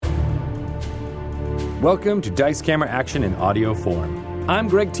Welcome to Dice Camera Action in audio form. I'm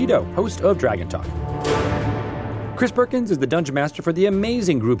Greg Tito, host of Dragon Talk. Chris Perkins is the Dungeon Master for the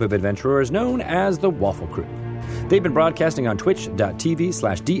amazing group of adventurers known as the Wafflecrew. They've been broadcasting on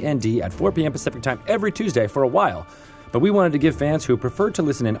twitch.tv/DND at 4 p.m. Pacific Time every Tuesday for a while, but we wanted to give fans who prefer to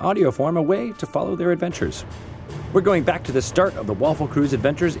listen in audio form a way to follow their adventures. We're going back to the start of the Wafflecrew's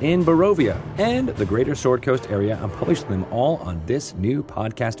adventures in Barovia and the greater Sword Coast area and publishing them all on this new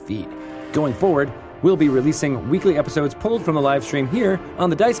podcast feed. Going forward, we'll be releasing weekly episodes pulled from the live stream here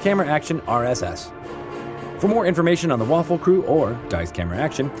on the Dice Camera Action RSS. For more information on the Wafflecrew or Dice Camera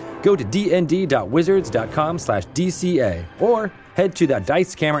Action, go to dnd.wizards.com/DCA or head to the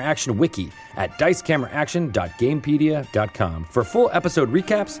Dice Camera Action wiki at dicecameraaction.gamepedia.com for full episode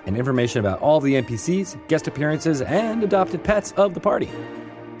recaps and information about all the NPCs, guest appearances, and adopted pets of the party.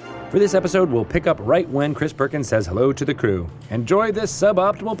 For this episode, we'll pick up right when Chris Perkins says hello to the crew. Enjoy this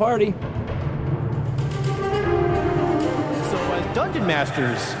suboptimal party. So as Dungeon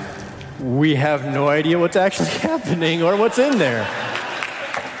Masters, we have no idea what's actually happening or what's in there.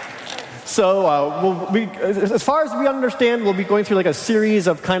 So as far as we understand, we'll be going through like a series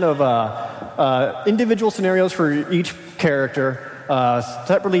of kind of individual scenarios for each character,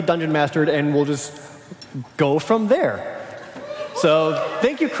 separately dungeon mastered, and we'll just go from there. So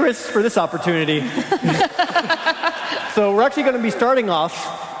thank you, Chris, for this opportunity. So we're actually going to be starting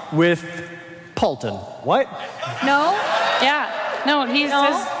off with Paulton. What? No. Yeah. No, he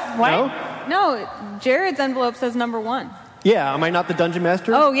says what? No, Jared's envelope says number 1. Yeah, am I not the Dungeon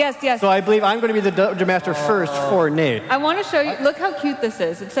Master? Oh, yes. So I believe I'm going to be the Dungeon Master first for Nate. I want to show you. Look how cute this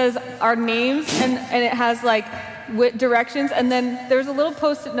is. It says our names, and it has, like, directions, and then there's a little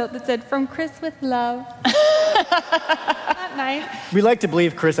Post-it note that said, "From Chris with love." Not nice. We like to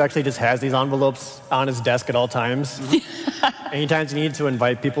believe Chris actually just has these envelopes on his desk at all times. Anytime he needs to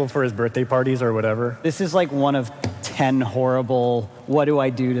invite people for his birthday parties or whatever. This is like one of 10 horrible "what do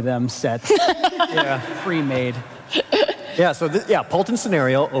I do to them" sets. Yeah. Pre-made. Yeah, so Paulton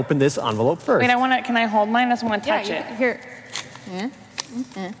scenario, open this envelope first. Wait, can I hold mine? I just want to touch it. Here. Yeah.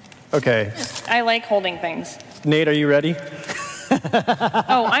 Okay. I like holding things. Nate, are you ready?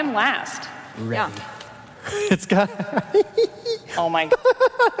 Oh, I'm last. Ready. Yeah. It's got... Oh my God.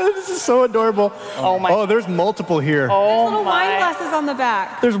 This is so adorable. Oh my. Oh, there's multiple here. Oh Little my. wine glasses on the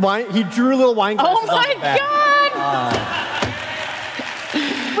back. There's wine. He drew little wine glasses Oh my on the back. God.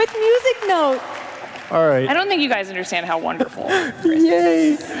 With music notes. All right. I don't think you guys understand how wonderful.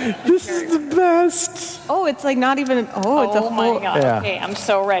 Yay! This is the best. Oh, it's like not even. It's a full. Oh my God. Yeah. Okay, I'm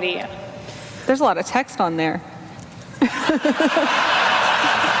so ready. There's a lot of text on there.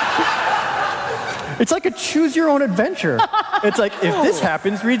 It's like a choose your own adventure. It's like, if this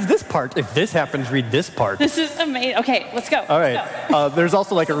happens, read this part. If this happens, read this part. This is amazing. Okay, let's go. All right. There's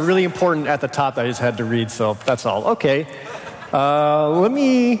also like a really important at the top that I just had to read, so that's all. Okay. Let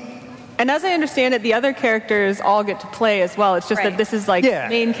me... And as I understand it, the other characters all get to play as well. It's just that this is like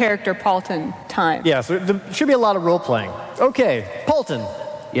main character Paulton time. Yeah, so there should be a lot of role-playing. Okay, Paulton.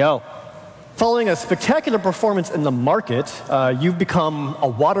 Yo. Following a spectacular performance in the market, you've become a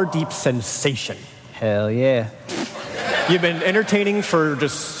water-deep sensation. Hell yeah. You've been entertaining for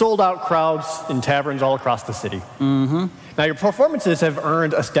just sold-out crowds in taverns all across the city. Mm-hmm. Now, your performances have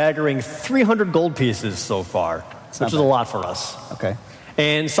earned a staggering 300 gold pieces so far, which is a lot for us. Okay.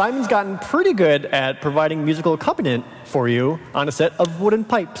 And Simon's gotten pretty good at providing musical accompaniment for you on a set of wooden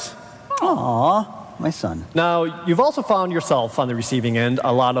pipes. Aw, my son. Now, you've also found yourself on the receiving end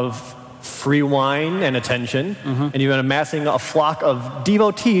a lot of free wine and attention, and you've been amassing a flock of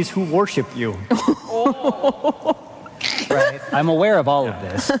devotees who worship you. Right. I'm aware of all of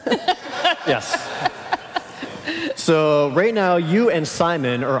this. Yes. So right now, you and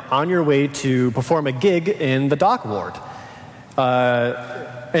Simon are on your way to perform a gig in the dock ward.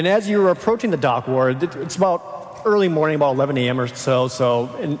 And as you're approaching the dock ward, it's about early morning, about 11 a.m. or so,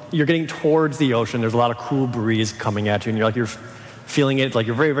 and you're getting towards the ocean. There's a lot of cool breeze coming at you, and you're feeling it, like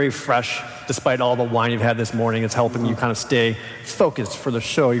you're very, very fresh, despite all the wine you've had this morning. It's helping you kind of stay focused for the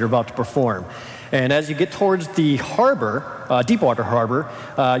show you're about to perform. And as you get towards the harbor, Deepwater Harbor,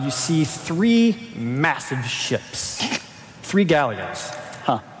 you see 3 massive ships, 3 galleons.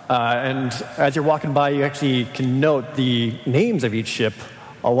 And as you're walking by, you actually can note the names of each ship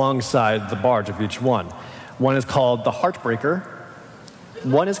alongside the barge of each one. One is called the Heartbreaker,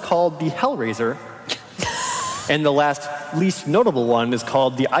 one is called the Hellraiser, and the last, least notable one is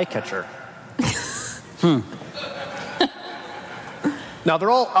called the Eyecatcher. Now,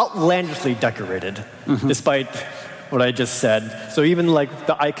 they're all outlandishly decorated, despite what I just said. So even like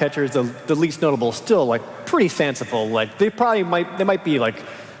the Eyecatcher is the least notable, still like pretty fanciful. Like they might be like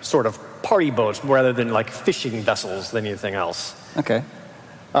sort of party boats rather than like fishing vessels than anything else. Okay.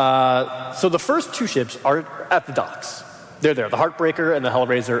 So the first 2 ships are at the docks. They're there. The Heartbreaker and the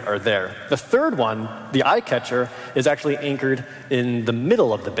Hellraiser are there. The third one, the Eyecatcher, is actually anchored in the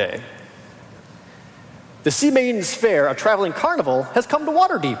middle of the bay. The Sea Maiden's Fair, a traveling carnival, has come to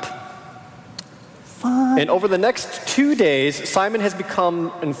Waterdeep. Fun. And over the next 2 days, Simon has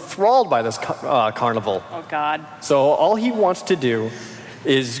become enthralled by this carnival. Oh, God. So all he wants to do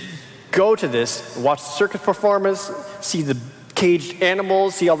is go to this, watch the circus performance, see the caged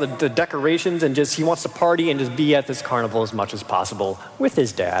animals, see all the decorations, and he wants to party and just be at this carnival as much as possible with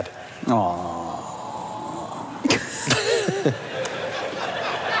his dad. Aww.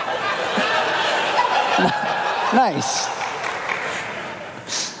 Nice.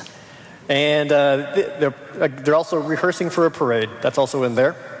 And they're also rehearsing for a parade. That's also in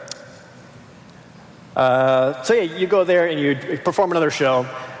there. So yeah, you go there and you perform another show.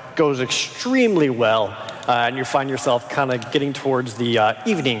 Goes extremely well, and you find yourself kind of getting towards the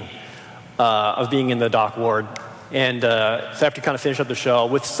evening of being in the dock ward. And so after you kind of finish up the show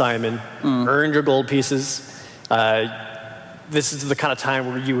with Simon, earned your gold pieces. This is the kind of time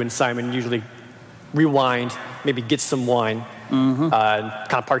where you and Simon usually rewind, maybe get some wine, and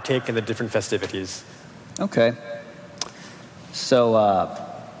kind of partake in the different festivities. Okay. So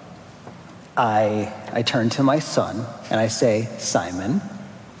I turn to my son and I say, Simon.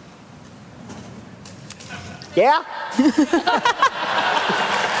 Yeah?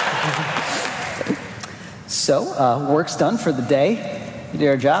 So, work's done for the day. You did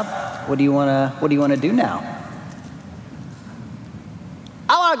our job. What do you wanna do now?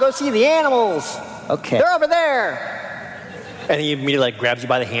 I want to go see the animals. Okay. They're over there. And he immediately grabs you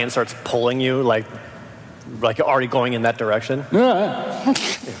by the hand, and starts pulling you, like already going in that direction.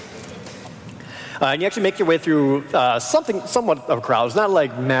 And you actually make your way through somewhat of a crowd. It's not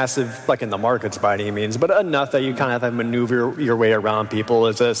like massive, like in the markets by any means, but enough that you kind of have to maneuver your way around people.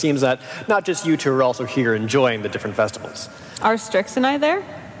 It seems that not just you two are also here enjoying the different festivals. Are Strix and I there?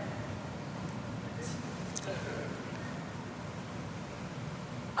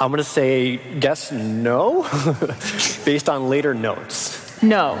 I'm going to say guess no, based on later notes.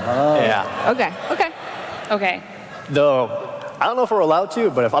 No. Yeah. Okay. Though, I don't know if we're allowed to,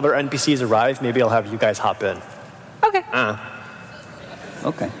 but if other NPCs arrive, maybe I'll have you guys hop in. Okay.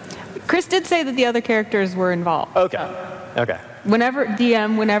 Okay. Chris did say that the other characters were involved. Okay.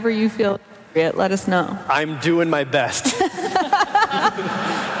 Whenever you feel appropriate, let us know. I'm doing my best.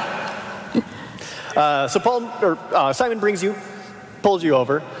 So Simon pulls you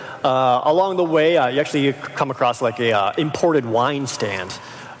over. Along the way, you actually come across like a imported wine stand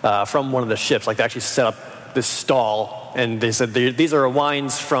from one of the ships. Like they actually set up this stall, and they said these are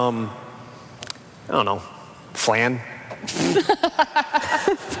wines from, I don't know, Flan.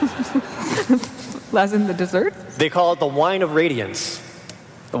 As in the dessert? They call it the wine of radiance.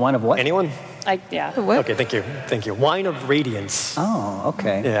 The wine of what? Anyone? Yeah. The what? Okay, thank you. Wine of radiance. Oh,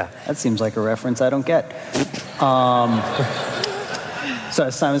 okay. Yeah. That seems like a reference I don't get. So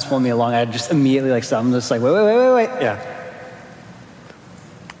as Simon's pulling me along, I just immediately stop. I'm just like, wait. Yeah.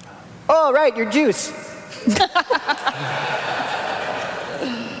 Oh, right, your juice.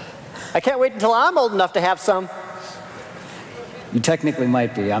 I can't wait until I'm old enough to have some. You technically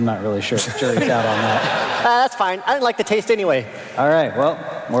might be. I'm not really sure. Jury's out on that. That's fine. I didn't like the taste anyway. All right. Well,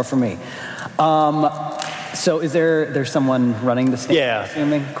 more for me. So is there's someone running the stand? Yeah.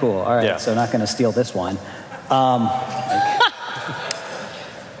 Assuming? Cool. All right. Yeah. So not going to steal this wine.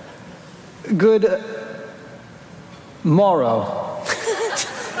 Good morrow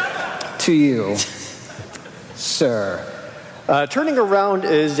to you, sir. Turning around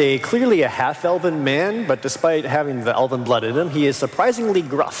is clearly a half-elven man, but despite having the elven blood in him, he is surprisingly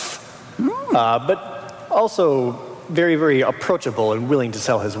gruff, but also very, very approachable and willing to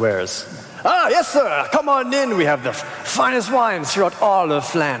sell his wares. Ah, yes, sir. Come on in. We have the finest wines throughout all of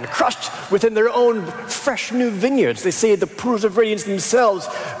Flan, crushed within their own fresh new vineyards. They say the pools of radiance themselves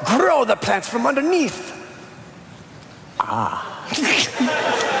grow the plants from underneath. How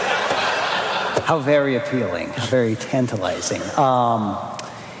very appealing, how very tantalizing.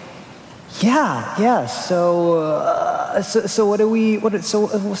 Yeah. So what do we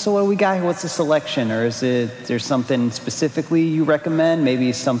got here? What's the selection, or is there something specifically you recommend?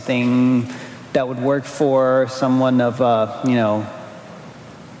 Maybe something that would work for someone of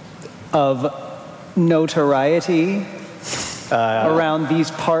notoriety around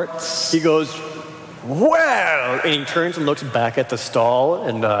these parts. He goes, well, and he turns and looks back at the stall,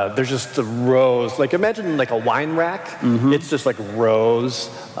 and there's just the rows. Like, imagine like a wine rack. Mm-hmm. It's just like rows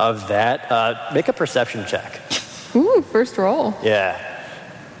of that. Make a perception check. Ooh, first roll. Yeah.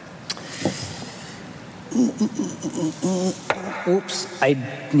 Oops, I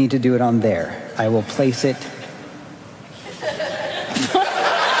need to do it on there. I will place it.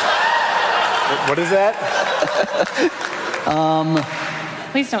 What is that?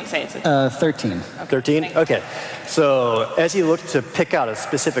 Please don't say it's 13. 13? Okay. So as he looked to pick out a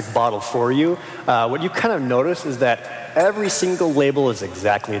specific bottle for you, what you kind of notice is that every single label is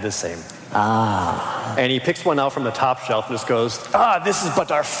exactly the same. And he picks one out from the top shelf and just goes, this is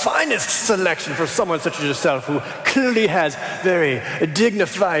but our finest selection for someone such as yourself who clearly has very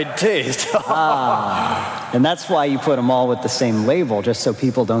dignified taste. And that's why you put them all with the same label, just so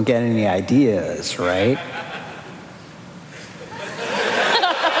people don't get any ideas, right?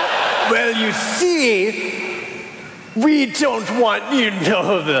 Well, you see, we don't want,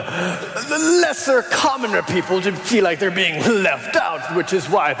 the lesser, commoner people to feel like they're being left out, which is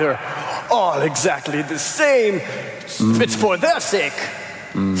why they're all exactly the same. It's for their sake.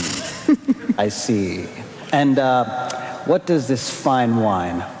 I see. And what does this fine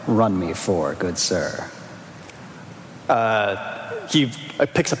wine run me for, good sir? He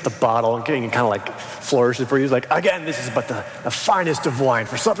picks up the bottle and kind of like flourishes for you. He's like, again, this is but the finest of wine.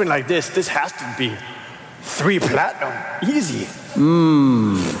 For something like this has to be 3 platinum. Easy.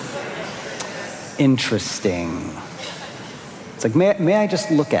 Interesting. It's like, may I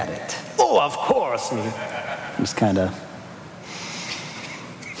just look at it? Oh, of course. Just kind of,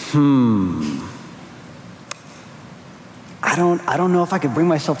 I don't know if I could bring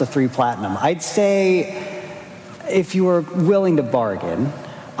myself to 3 platinum. I'd say, if you were willing to bargain,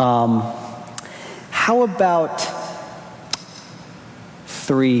 how about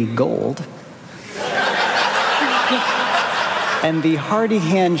 3 gold? And the hearty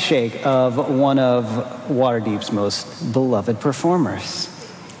handshake of one of Waterdeep's most beloved performers.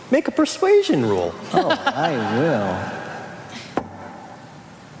 Make a persuasion roll. Oh, I will.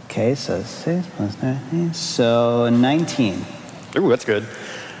 Okay, so 6 plus 19, so 19. Ooh, that's good.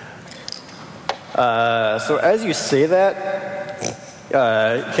 So as you say that, it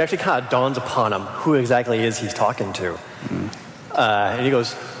actually kind of dawns upon him who exactly is he's talking to. And he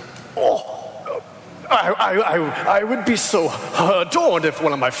goes, I would be so adored if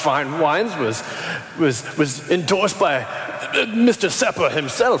one of my fine wines was endorsed by Mr. Sepper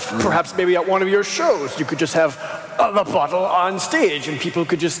himself. Perhaps maybe at one of your shows you could just have the bottle on stage and people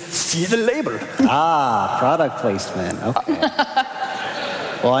could just see the label. Product placement. Okay.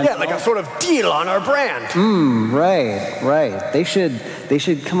 Well, like a sort of deal on our brand. Right. They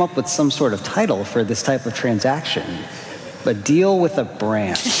should come up with some sort of title for this type of transaction. A deal with a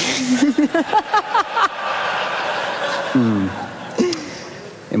brand.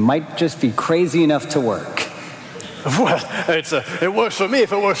 It might just be crazy enough to work. Well, it works for me.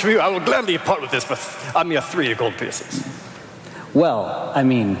 If it works for you, I will gladly part with this for 3 gold pieces. Well,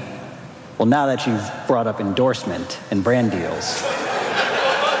 now that you've brought up endorsement and brand deals,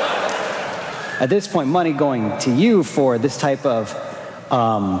 at this point, money going to you for this type of,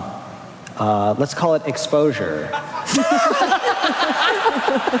 let's call it exposure.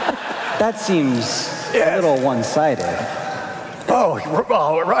 That seems a little one-sided. Oh,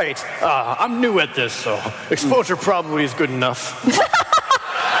 right. I'm new at this, so exposure probably is good enough.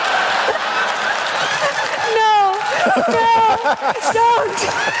 No, don't.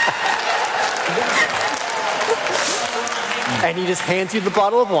 And he just hands you the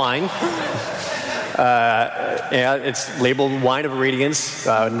bottle of wine. It's labeled Wine of Radiance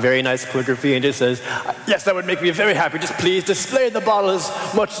in very nice calligraphy, and just says, yes, that would make me very happy. Just please display the bottle as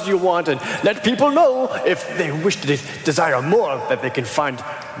much as you want and let people know if they wish to desire more that they can find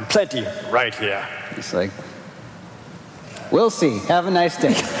plenty right here. It's like, we'll see. Have a nice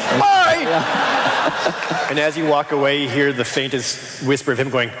day. Bye! And as you walk away, you hear the faintest whisper of him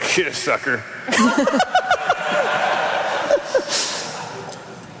going, "Kiss, sucker."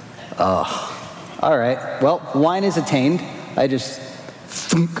 All right. Well, wine is attained. I just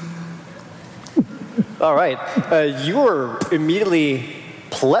thunk. All right. You were immediately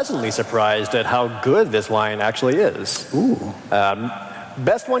pleasantly surprised at how good this wine actually is. Ooh.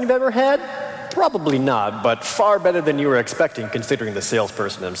 Best one you've ever had? Probably not, but far better than you were expecting considering the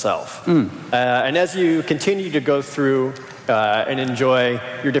salesperson himself. And as you continue to go through and enjoy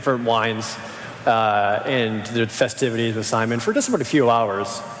your different wines and the festivities with Simon for just about a few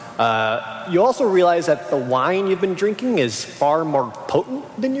hours, you also realize that the wine you've been drinking is far more potent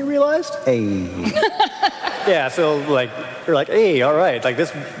than you realized. Hey. Yeah, so you're like, hey, all right, like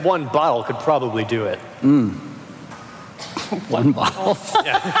this one bottle could probably do it. One bottle.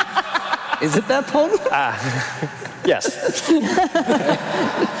 Yeah. Is it that potent? Yes.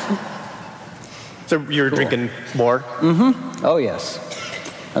 So you're drinking more? Oh, yes.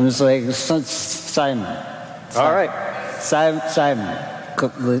 I'm just like, Simon. All right. Simon,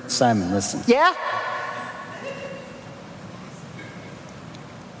 listen. Yeah?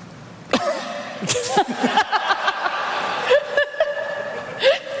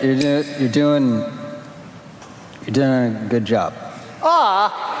 You're doing a good job.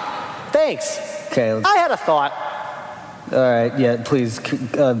 Aw, thanks. Okay. I had a thought. All right. Yeah. Please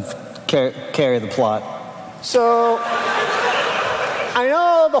carry the plot. So, I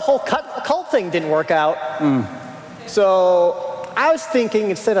know the whole cult thing didn't work out. So, I was thinking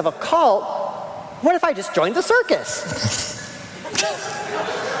instead of a cult, what if I just joined the circus?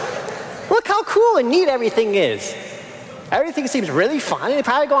 Look how cool and neat everything is. Everything seems really fun, and they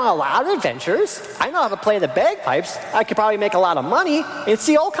probably go on a lot of adventures. I know how to play the bagpipes. I could probably make a lot of money and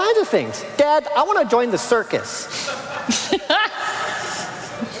see all kinds of things. Dad, I want to join the circus.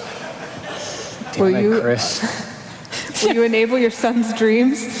 Chris. Will you enable your son's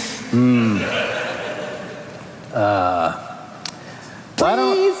dreams?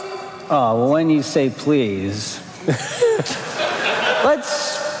 Please? Well, when you say please,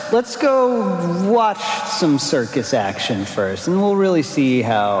 let's go watch some circus action first, and we'll really see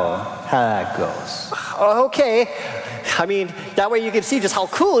how that goes. Okay. I mean, that way you can see just how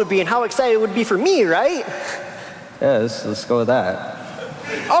cool it would be and how excited it would be for me, right? Yeah, let's go with that.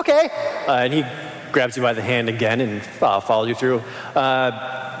 Okay. And he grabs you by the hand again and follows you through.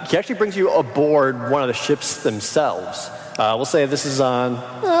 He actually brings you aboard one of the ships themselves. We'll say this is on,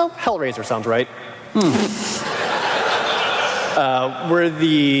 Hellraiser sounds right. Where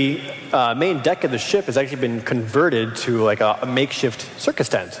the main deck of the ship has actually been converted to like a makeshift circus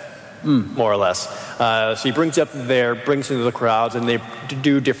tent, more or less. So he brings you up there, brings you to the crowds, and they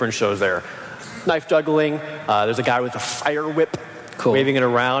do different shows there. Knife juggling, there's a guy with a fire whip, waving it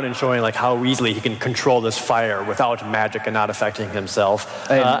around and showing like how easily he can control this fire without magic and not affecting himself.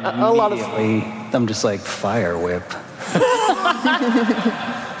 I'm just like, fire whip.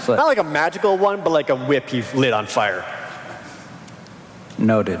 Not like a magical one, but like a whip he lit on fire.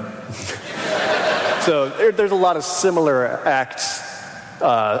 Noted. So there's a lot of similar acts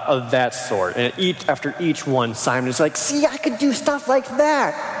of that sort. And after each one, Simon is like, See, I could do stuff like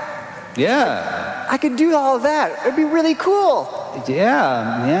that. Yeah. I could do all of that. It'd be really cool.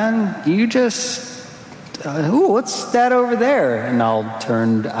 Yeah, man. You just... what's that over there? And I'll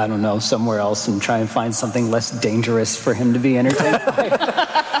turn, I don't know, somewhere else and try and find something less dangerous for him to be entertained by.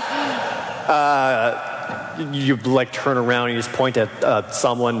 You like turn around and you just point at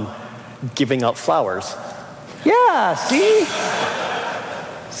someone giving out flowers. Yeah, see?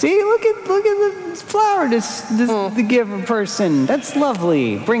 See, look at the flower the giver person. That's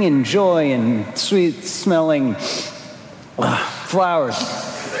lovely. Bringing joy and sweet smelling flowers.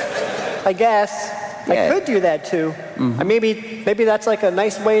 I guess. Yeah. I could do that too. Maybe that's like a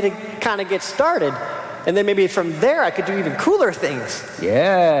nice way to kind of get started. And then maybe from there I could do even cooler things.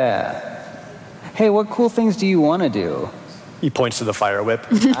 Yeah. Hey, what cool things do you want to do? He points to the fire whip.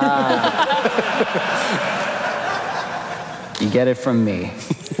 You get it from me.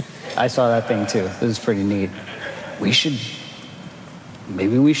 I saw that thing too. This is pretty neat.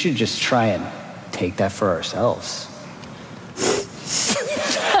 Maybe we should just try and take that for ourselves.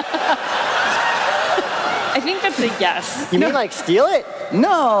 I think that's a yes. You mean like steal it?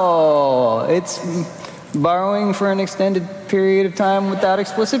 No, it's borrowing for an extended period of time without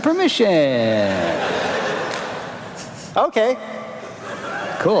explicit permission. Okay.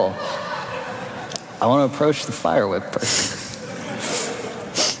 Cool. I want to approach the fire whip person.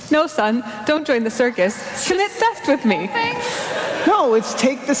 No, son, don't join the circus. Commit theft with me. No, it's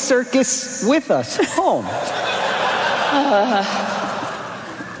take the circus with us home.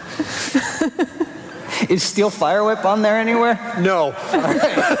 Is Steel Fire Whip on there anywhere? No.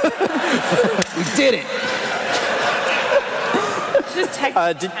 We did it. Just text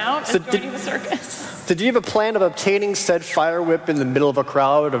out and joining the circus. Did you have a plan of obtaining said fire whip in the middle of a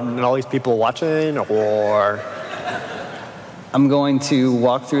crowd and all these people watching, or? I'm going to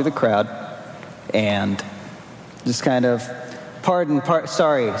walk through the crowd and just kind of, sorry,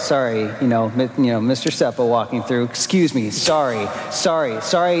 Mr. Seppa walking through. Excuse me, sorry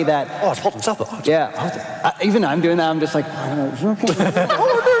that. Oh, it's Paul Seppa. Yeah, even I'm doing that. I'm just like,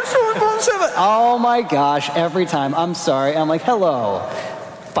 oh my gosh! Every time, I'm sorry. I'm like, hello,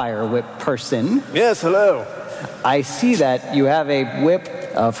 fire whip person. Yes, hello. I see that you have a whip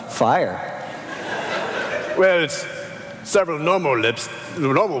of fire. Well, it's several normal whips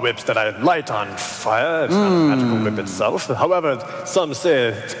that I light on fire. It's not a magical whip itself. However, some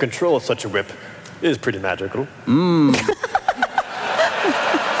say to control such a whip is pretty magical.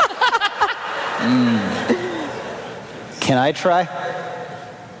 Can I try?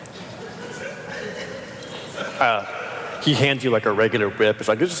 he hands you like a regular whip. It's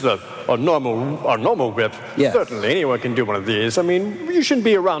like, this is a normal whip. Yes. Certainly, anyone can do one of these. I mean, you shouldn't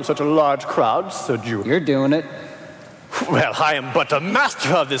be around such a large crowd, so You're doing it. Well, I am but a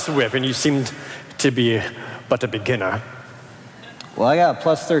master of this whip, and you seem to be but a beginner. Well, I got a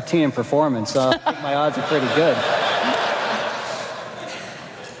plus 13 in performance, so I think my odds are pretty good.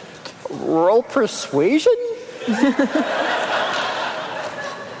 Roll persuasion?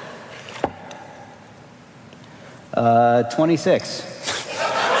 26.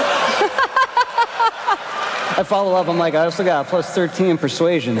 I follow up, I'm like, I also got a plus 13 in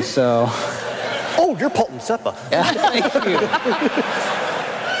persuasion, so... Oh, you're Paulton Seppa. Yeah, thank you.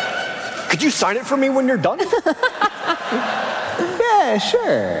 Could you sign it for me when you're done? Yeah,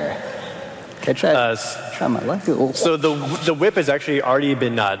 sure. Can I try my luck? So the whip has actually already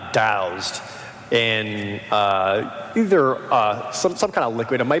been doused in either some kind of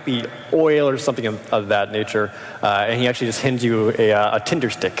liquid. It might be oil or something of that nature. And he actually just hands you a tinder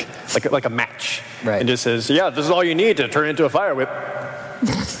stick, like a match. Right. And just says, yeah, this is all you need to turn it into a fire whip.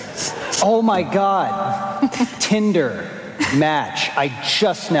 Oh my God. Tinder match. I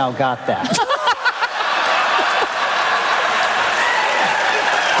just now got that.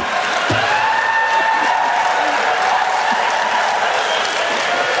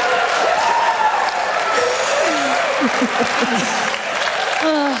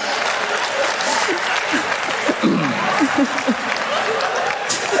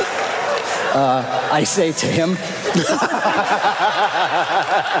 I say to him.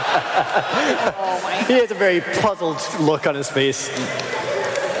 He has a very puzzled look on his face.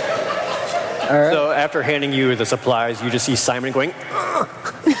 All right. So after handing you the supplies, you just see Simon going,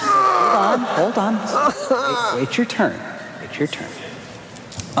 Hold on. Wait your turn. Wait your turn.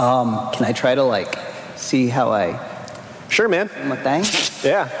 Can I try to see how I sure, man. my thing?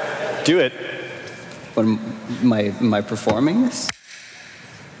 Yeah, do it. What am I performing this?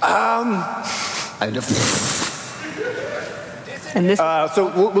 And this.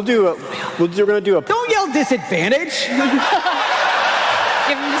 So we're gonna do a. Don't yell disadvantage.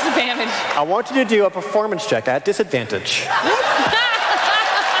 Give him disadvantage. I want you to do a performance check at disadvantage.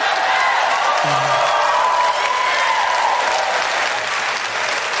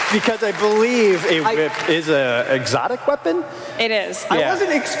 Because I believe a whip is an exotic weapon. It is. Yeah. I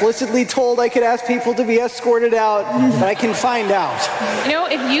wasn't explicitly told I could ask people to be escorted out, but I can find out. You know,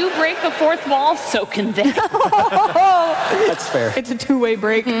 if you break the fourth wall, so can they. That's fair. It's a two-way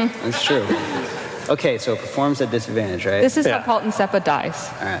break. That's true. Okay, so it performs at disadvantage, right? This is Yeah. how Paulton Seppa dies.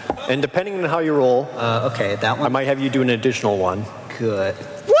 All right. And depending on how you roll, Okay, that I one. might have you do an additional one. Good.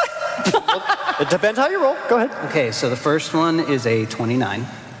 It depends how you roll. Go ahead. Okay, so the first one is a 29.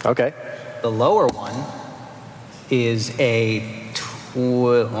 Okay. The lower one is a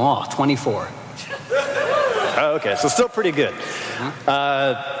 24. Oh, okay, so still pretty good.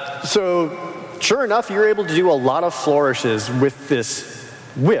 So sure enough, you're able to do a lot of flourishes with this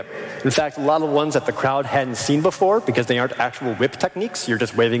whip. In fact, a lot of ones that the crowd hadn't seen before because they aren't actual whip techniques. You're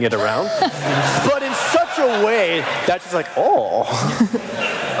just waving it around. But in such a way that's just like, oh.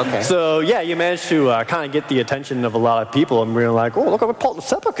 Okay. So yeah, you managed to kind of get the attention of a lot of people, and we're like, oh, look at what Paulton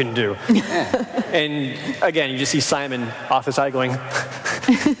Seppa can do. And again, you just see Simon off the side going,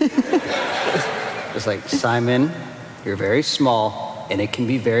 It's like, Simon, you're very small, and it can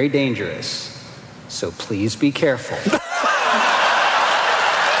be very dangerous. So please be careful.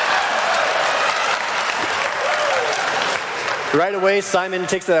 Right away, Simon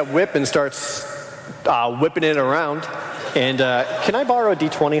takes that whip and starts whipping it around. And can I borrow a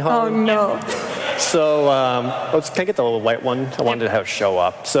D20, Oh Holly? no. So can I get the little white one? I wanted to have show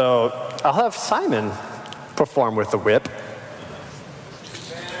up. So I'll have Simon perform with the whip.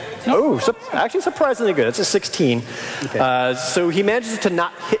 Oh, actually surprisingly good. It's a 16. Okay. So he manages to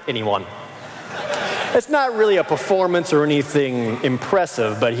not hit anyone. It's not really a performance or anything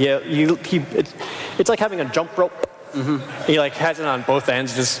impressive, but it's like having a jump rope. Mm-hmm. He has it on both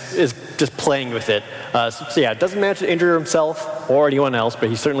ends, is just playing with it. So yeah, doesn't manage to injure himself or anyone else, but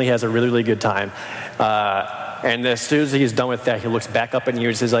he certainly has a really, really good time. And as soon as he's done with that, he looks back up at you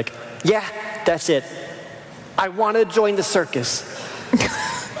and says like, yeah, that's it. I want to join the circus.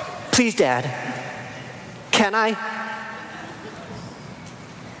 Please, Dad. Can I?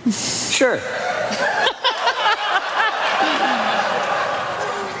 Sure.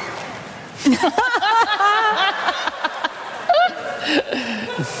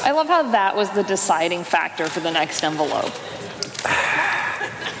 I love how that was the deciding factor for the next envelope.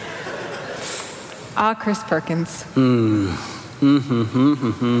 Chris Perkins.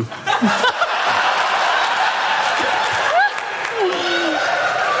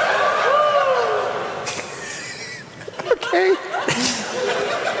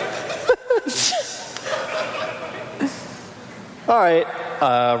 All right,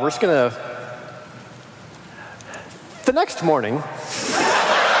 we're just gonna... The next morning,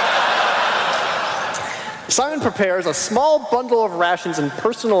 Simon prepares a small bundle of rations and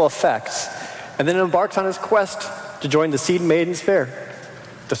personal effects, and then embarks on his quest to join the Seed Maidens Fair,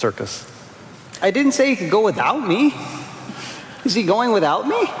 the circus. I didn't say he could go without me. Is he going without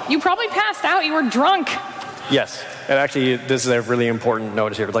me? You probably passed out. You were drunk. Yes, and actually, this is a really important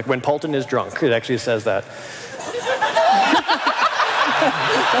notice here. Like, when Polton is drunk, it actually says that.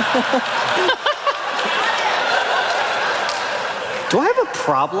 Do I have a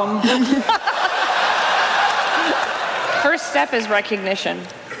problem? First step is recognition.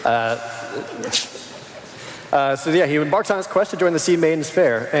 He embarks on his quest to join the Sea Maidens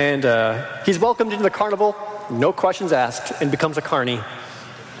Fair, and he's welcomed into the carnival, no questions asked, and becomes a carny.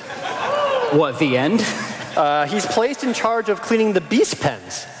 What, the end? He's placed in charge of cleaning the beast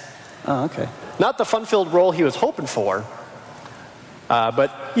pens. Oh, okay. Not the fun-filled role he was hoping for,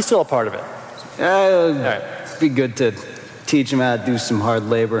 but he's still a part of it. All right. Be good to teach him how to do some hard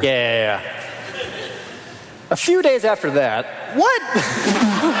labor. Yeah. A few days after that... What?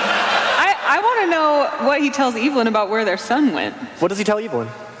 I want to know what he tells Evelyn about where their son went. What does he tell Evelyn?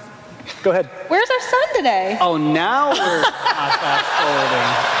 Go ahead. Where's our son today? Oh, now we're fast forwarding.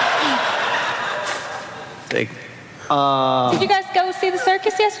 Did you guys go see the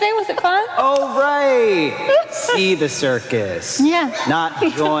circus yesterday? Was it fun? Oh, right. See the circus. Yeah. Not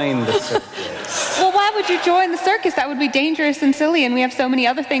join the circus. Well, why would you join the circus? That would be dangerous and silly, and we have so many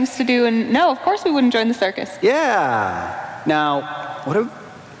other things to do. And no, of course we wouldn't join the circus. Yeah. Now,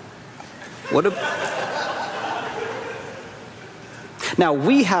 Now,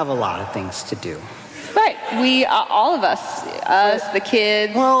 we have a lot of things to do. Right. We, all of us, the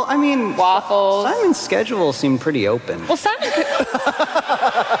kids. Well, I mean, Waffles. Simon's schedule seemed pretty open. Well, Simon could...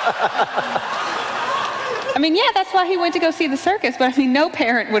 I mean, yeah, that's why he went to go see the circus, but I mean, no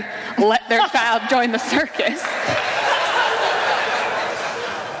parent would let their child join the circus.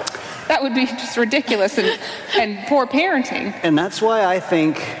 That would be just ridiculous and poor parenting. And that's why I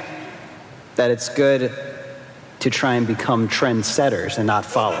think that it's good to try and become trendsetters and not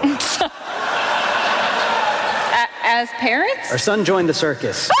followers. As parents? Our son joined the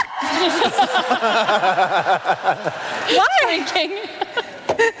circus. Why?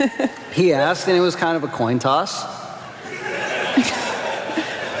 He asked, and it was kind of a coin toss.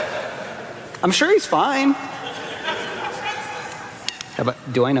 I'm sure he's fine.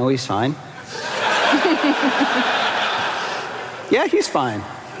 Do I know he's fine? Yeah, he's fine.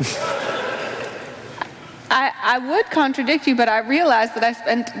 I would contradict you, but I realized that I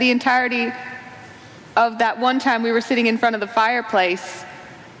spent the entirety of that one time we were sitting in front of the fireplace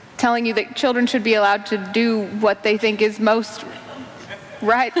telling you that children should be allowed to do what they think is most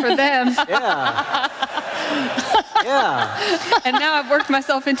right for them. Yeah. And now I've worked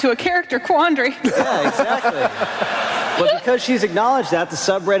myself into a character quandary. Yeah, exactly. But because she's acknowledged that, the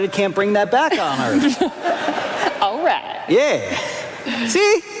subreddit can't bring that back on her. All right. Yeah.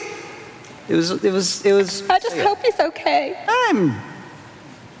 See? It was. I just hope he's okay. I'm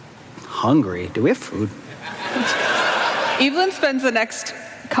hungry. Do we have food? Evelyn spends the next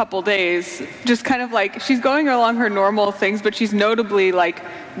couple days just kind of like, she's going along her normal things, but she's notably like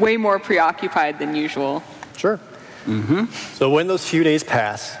way more preoccupied than usual. Sure. Mm-hmm. So when those few days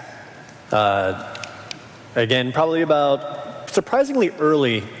pass, again, probably about surprisingly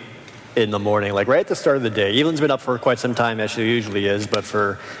early in the morning, like right at the start of the day. Evelyn's been up for quite some time, as she usually is, but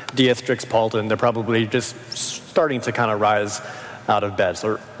for Strix Paulton, they're probably just starting to kind of rise out of bed.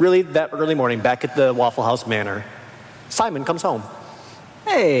 So really, that early morning, back at the Waffle House Manor, Simon comes home.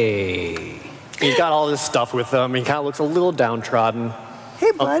 Hey. He's got all this stuff with him. He kind of looks a little downtrodden.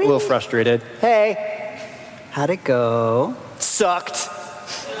 Hey, buddy. A little frustrated. Hey. How'd it go? Sucked.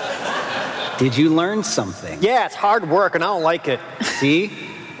 Did you learn something? Yeah, it's hard work, and I don't like it.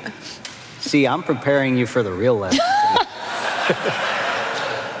 See, I'm preparing you for the real lesson.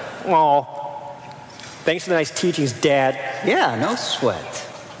 Aw. Thanks for the nice teachings, Dad. Yeah, no sweat.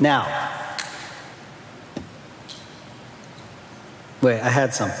 Now, wait, I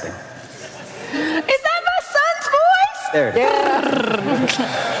had something. Is that my son's voice? There it is.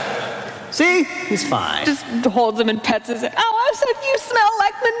 See? He's fine. Just holds him and pets his. Oh, I said you smell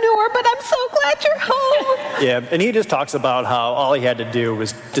like manure, but I'm so glad you're home. Yeah, and he just talks about how all he had to do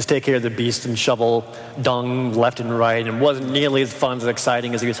was just take care of the beast and shovel dung left and right, and it wasn't nearly as fun, as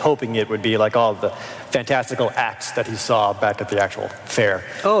exciting as he was hoping it would be, like all of the fantastical acts that he saw back at the actual fair.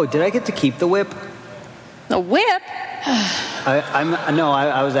 Oh, did I get to keep the whip? The whip?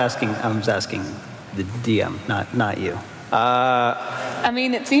 I was asking the DM, not you. I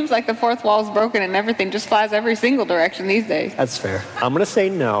mean, it seems like the fourth wall's broken and everything just flies every single direction these days. That's fair. I'm going to say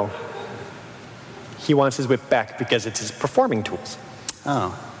no. He wants his whip back because it's his performing tools.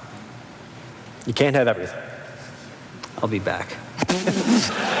 Oh, You can't have everything. I'll be back.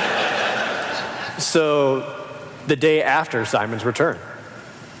 So the day after Simon's return,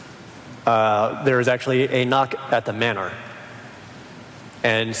 there is actually a knock at the manor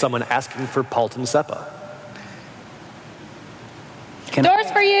and someone asking for Paulton Seppa.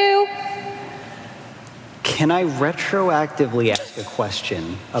 Doors for you! Can I retroactively ask a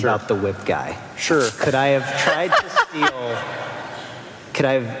question about the whip guy? Sure. Could I have tried to steal? Could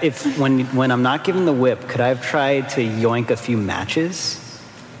I have, if when I'm not given the whip, could I have tried to yoink a few matches?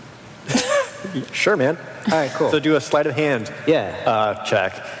 Sure, man. All right, cool. So do a sleight of hand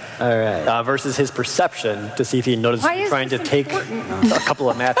check. All right. Versus his perception to see if he notices you trying to take a couple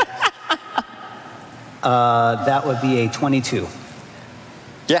of matches. That would be a 22.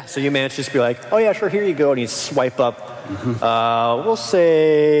 Yeah, so you manage to just be like, oh yeah, sure, here you go, and you swipe up. We'll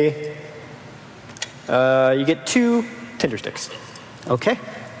say you get 2 tinder sticks. Okay.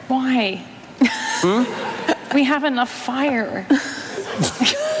 Why? We have enough fire.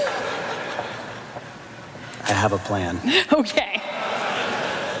 I have a plan. Okay.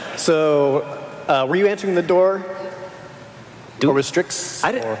 So, were you answering the door? Or was Strix?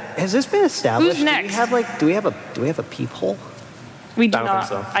 Has this been established? Who's next? Do we have a peephole? We do I don't not.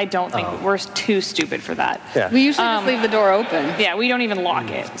 think so. I don't think we're too stupid for that. Yeah. We usually just leave the door open. Yeah, we don't even lock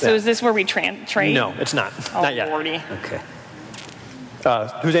it. So is this where we trade? No, it's not. Oh, Not yet. Lordy. Okay.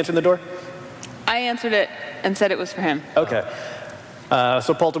 Who's answering the door? I answered it and said it was for him. Okay.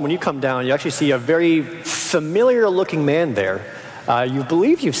 So, Paulton, when you come down, you actually see a very familiar-looking man there. You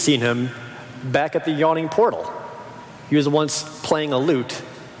believe you've seen him back at the Yawning Portal. He was once playing a lute.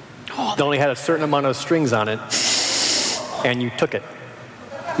 It only had a certain amount of strings on it, and you took it.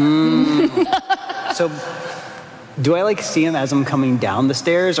 So, do I see him as I'm coming down the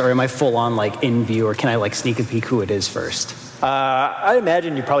stairs, or am I full on in view, or can I sneak a peek who it is first? I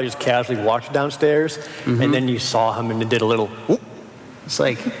imagine you probably just casually walked downstairs, and then you saw him and did a little whoop. It's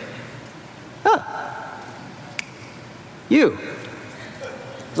you.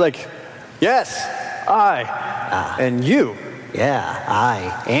 It's like, yes, I, and you. Yeah,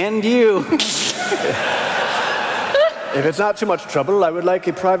 I and you. If it's not too much trouble, I would like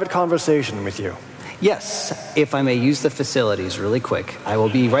a private conversation with you. Yes, if I may use the facilities really quick, I will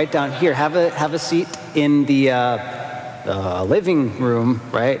be right down here. Have a seat in the living room,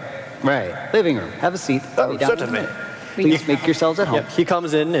 right? Right, living room. Have a seat. Oh, certainly. Please make yourselves at home. Yeah, he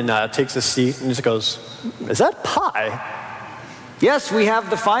comes in and takes a seat and just goes, is that pie? Yes, we have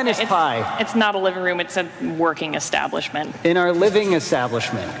the finest pie It's not a living room. It's a working establishment. in our living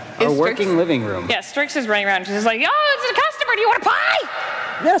establishment, our Is working Strix- living room. Yeah, Strix is running around. She's like, oh, it's a customer. Do you want a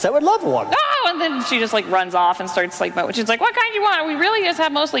pie? Yes, I would love one. Oh, and then she just runs off and starts she's like, what kind do you want? We really just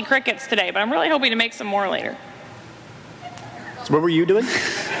have mostly crickets today, but I'm really hoping to make some more later. So what were you doing?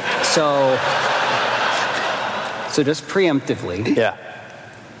 So just preemptively, Yeah.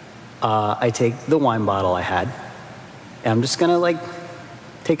 I take the wine bottle I had, and I'm just gonna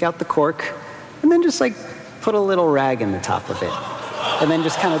take out the cork, and then just put a little rag in the top of it, and then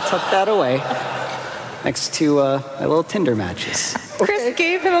just kind of tuck that away next to my little Tinder matches. Chris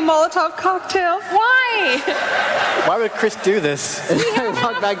gave him a Molotov cocktail. Why? Why would Chris do this? And then I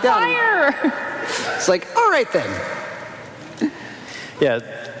walk back down. Fire! It's all right then. Yeah,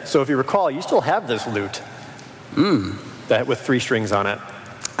 so if you recall, you still have this lute. That with 3 strings on it.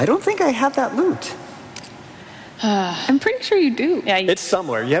 I don't think I have that loot. I'm pretty sure you do. Yeah, It's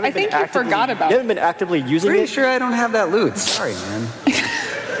somewhere. You haven't I think been you actively, forgot about You haven't been actively using Pretty it. sure I don't have that loot. Sorry, man.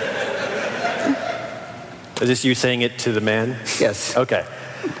 Is this you saying it to the man? Yes. Okay.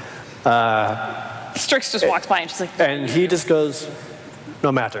 Strix just walks by and she's like, And he just goes,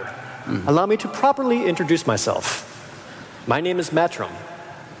 no matter. Allow me to properly introduce myself. My name is Matrum.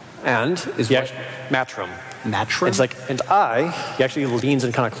 And Matrum. Matron? It's he actually leans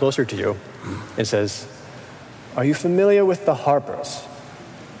in kind of closer to you and says, are you familiar with the Harpers?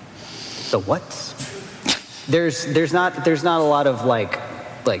 The what? There's not a lot of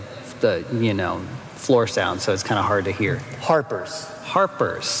the floor sound, so it's kind of hard to hear. Harpers.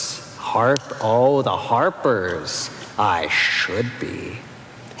 Harpers. The Harpers. I should be.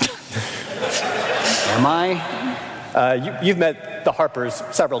 Am I? You've met the Harpers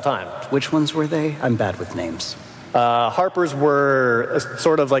several times. Which ones were they? I'm bad with names. Harpers were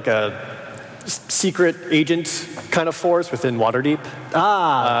sort of like a secret agent kind of force within Waterdeep.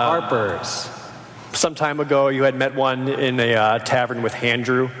 Harpers. Some time ago, you had met one in a tavern with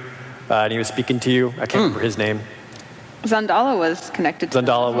Handrew, and he was speaking to you. I can't remember his name. Zandala was connected to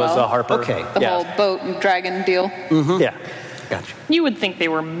Zandala them as was well. a harper. Okay. The Yeah. whole boat and dragon deal. Yeah. Gotcha. You would think they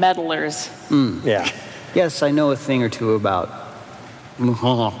were meddlers. Yeah. Yes, I know a thing or two about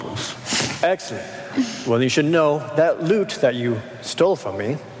hoppers. Excellent. Well, you should know that loot that you stole from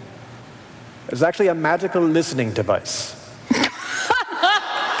me is actually a magical listening device.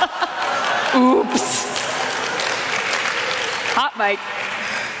 Oops. Hot mic.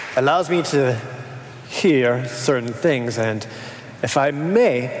 Allows me to hear certain things, and if I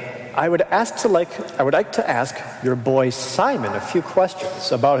may, I would like to ask your boy Simon a few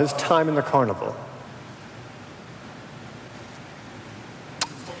questions about his time in the carnival.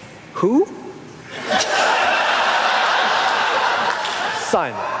 Who?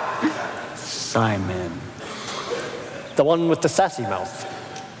 Simon, Simon. the one with the sassy mouth.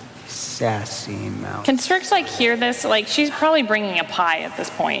 Sassy mouth. Can Strix like hear this? Like she's probably bringing a pie at this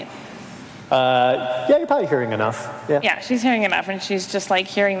point. Yeah, you're probably hearing enough. Yeah, she's hearing enough, and she's just like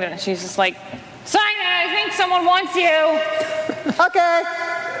hearing that. And she's just like, Simon, I think someone wants you. Okay.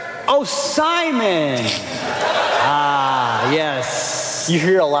 Oh, Simon. Ah, yes. You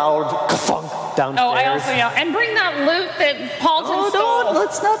hear a loud ka-thunk downstairs. Oh, I also yell, and bring that loot that Paulton Oh, stole. no,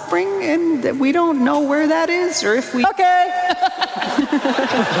 let's not bring in. We don't know where that is, or if we. Okay.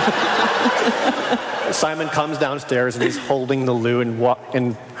 Simon comes downstairs and he's holding the loot and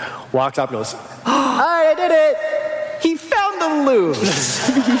walks up and goes, "All right, I did it." He found the loot.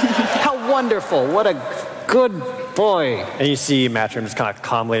 How wonderful! What a good boy. And you see Matrim just kind of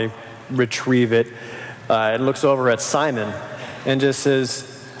calmly retrieve it and looks over at Simon and just says,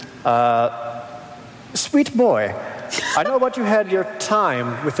 "Sweet boy, I know about you had your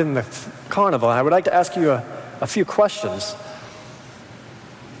time within the carnival. I would like to ask you a few questions.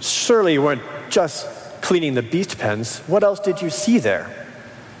 Surely you weren't just cleaning the beast pens. What else did you see there?"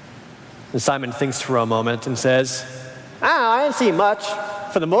 And Simon thinks for a moment and says, I didn't see much.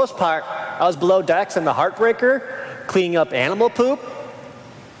 For the most part, I was below decks in the Heartbreaker, cleaning up animal poop.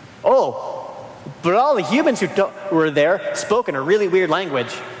 Oh, but all the humans who were there spoke in a really weird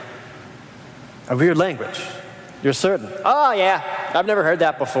language. A weird language? You're certain? Oh, yeah. I've never heard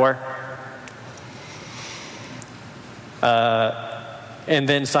that before. And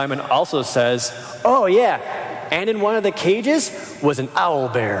then Simon also says, oh, yeah. And in one of the cages was an owl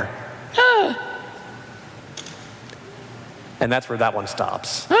bear. And that's where that one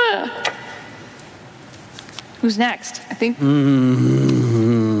stops. Who's next? I think.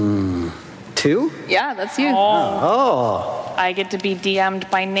 2? Yeah, that's you. Oh. I get to be DM'd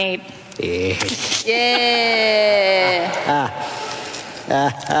by Nate. Yeah.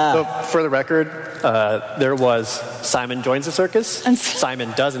 So for the record, there was Simon joins the circus, and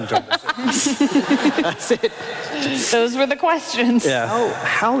Simon doesn't join the circus. That's it. Those were the questions. Yeah.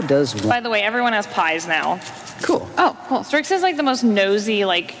 How does one? By the way, everyone has pies now. Cool. Oh, cool. Strix is like the most nosy,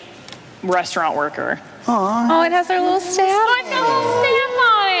 like, restaurant worker. Oh, it has their little stamp. Oh, it's got a little stamp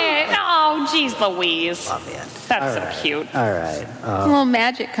on it. Oh, geez Louise. Love it. That's so cute. All right. A little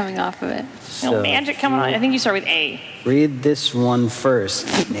magic coming off of it. No magic coming on. I think you start with A. Read this one first,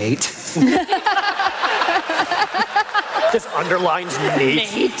 Nate. Just underlines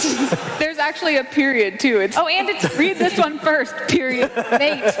Nate. There's actually a period too. It's And it's read this one first. Period.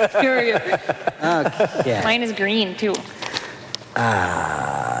 Nate. Period. Yeah. mine is green too.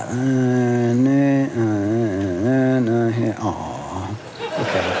 Oh.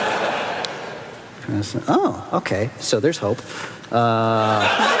 Okay. Oh, okay. So there's hope.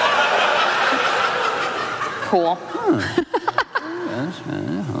 Cool.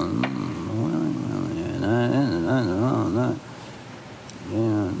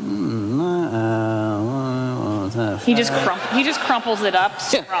 He just crumples it up.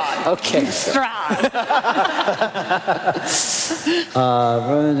 Strahd. Okay. Strahd.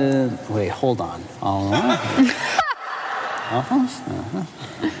 Wait, hold on.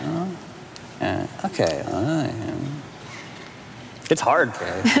 Okay. It's hard.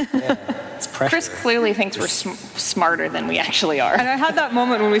 It's pressure. Chris clearly thinks we're smarter than we actually are. And I had that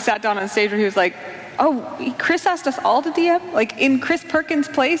moment when we sat down on stage where he was like, "Oh, Chris asked us all to DM, like in Chris Perkins'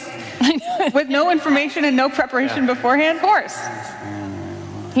 place, with no information and no preparation beforehand." Of course.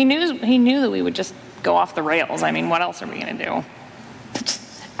 He knew that we would just go off the rails. I mean, what else are we going to do? Just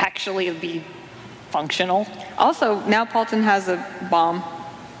actually be functional. Also, now Paulton has a bomb.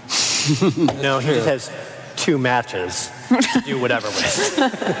 No, he just has 2 matches to do whatever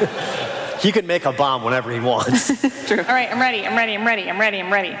with. He can make a bomb whenever he wants. All right, I'm ready.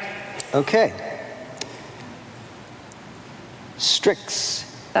 Okay. Strix,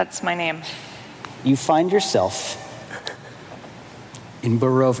 That's my name. you find yourself in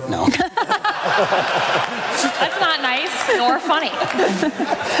Barov. No. That's not nice nor funny.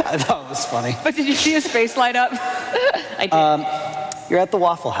 I thought it was funny. But did you see his face light up? I did. You're at the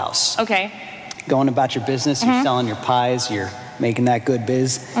Waffle House. Okay. Going about your business, you're selling your pies, you're making that good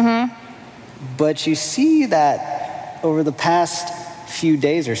biz. But you see that over the past few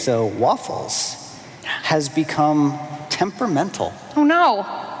days or so, Waffles has become temperamental Oh no.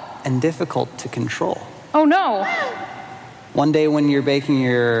 and difficult to control. Oh no. One day when you're baking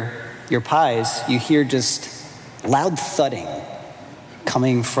your pies, you hear just loud thudding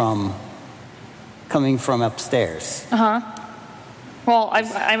coming from upstairs. Well,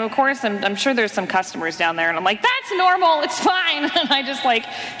 I'm of course, I'm sure there's some customers down there, and I'm like, that's normal, it's fine. And I just like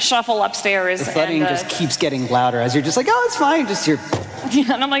shuffle upstairs. The thudding just keeps getting louder as you're just like, oh, it's fine, just hear.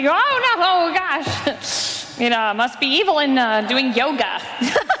 And I'm like, oh no, oh gosh. It must be evil in doing yoga.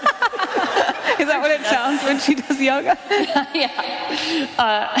 Is that what it sounds when she does yoga?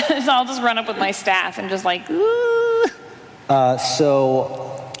 Yeah. So I'll just run up with my staff and just like, ooh.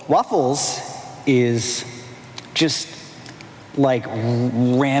 So Waffles is just like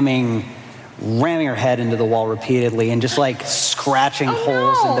ramming her head into the wall repeatedly and just like scratching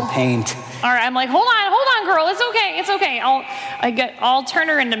holes in the paint. All right, I'm like, hold on, girl, it's okay. I'll turn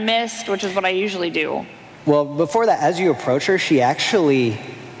her into mist, which is what I usually do. Well, before that, as you approach her, she actually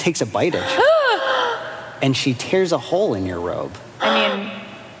takes a bite at you. And she tears a hole in your robe. I mean,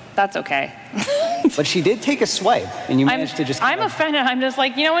 that's okay. But she did take a swipe, and you managed to just... I'm offended. I'm just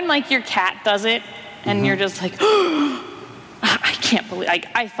like, you know when like your cat does it, and you're just like, I can't believe,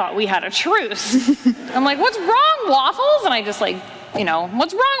 I thought we had a truce. I'm like, what's wrong, Waffles? And I just like, what's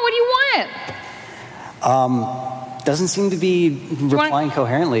wrong? What do you want? Doesn't seem to be replying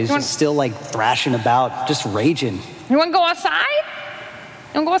coherently. He's just still like thrashing about, just raging. You want to go outside?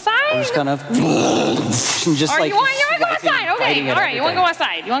 You want to go outside? I'm just kind of... and just like... You want to go outside? Okay, all right, you want to go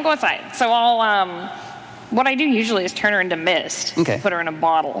outside. You want to go outside. So I'll, what I do usually is turn her into mist. Okay. Put her in a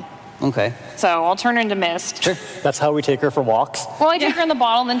bottle. Okay. So I'll turn her into mist. Sure. That's how we take her for walks? Well, I take her in the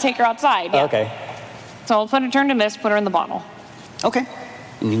bottle and then take her outside. Yeah. Okay. So I'll turn her into mist, put her in the bottle. Okay.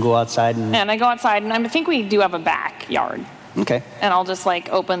 And you go outside and... And I go outside, and I think we do have a backyard. Okay. And I'll just like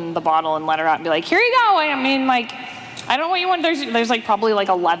open the bottle and let her out and be like, here you go. I mean, like, I don't know what you want. There's like probably like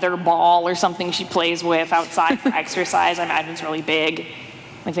a leather ball or something she plays with outside for exercise. I imagine it's really big,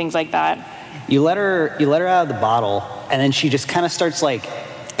 like things like that. You let her out of the bottle, and then she just kind of starts like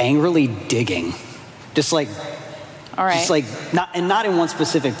angrily digging, just like, all right, just like not in one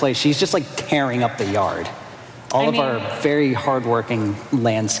specific place. She's just like tearing up the yard. All of our very hardworking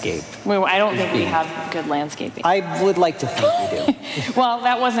landscape. Well, I don't think we have good landscaping. I would like to think we do. Well,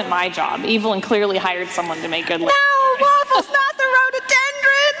 that wasn't my job. Evelyn clearly hired someone to make good landscaping. No, Waffle's not the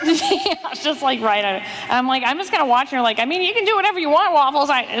rhododendron. Yeah, it's just like right on it. I'm like, I'm just gonna watch her. Like, I mean, you can do whatever you want, Waffles.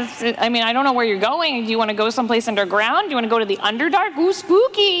 I mean, I don't know where you're going. Do you want to go someplace underground? Do you want to go to the Underdark? Ooh,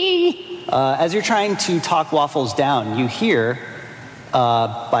 spooky. As you're trying to talk Waffles down, you hear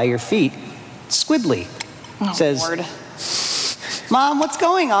by your feet, Squiddly says, Lord. "Mom, what's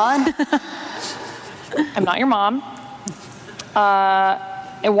going on?" I'm not your mom.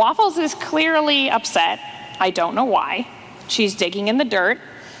 And Waffles is clearly upset. I don't know why. She's digging in the dirt,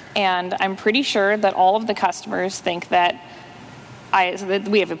 and I'm pretty sure that all of the customers think that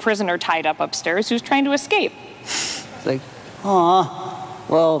we have a prisoner tied up upstairs who's trying to escape. It's like, aw,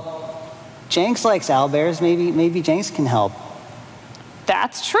 well, Jenks likes owlbears. Maybe Jenks can help.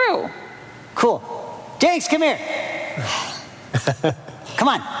 That's true. Cool. Jenks, come here. Come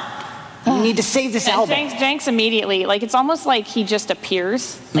on. You need to save this owlbear. Jenks immediately, like it's almost like he just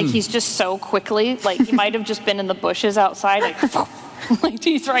appears. Like he's just so quickly, like he might have just been in the bushes outside, like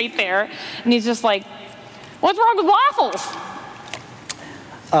he's right there. And he's just like, what's wrong with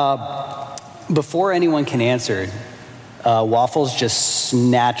Waffles? Before anyone can answer, Waffles just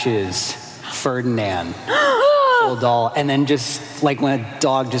snatches Ferdinand, full doll, and then just like when a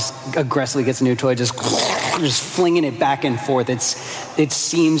dog just aggressively gets a new toy, just flinging it back and forth. It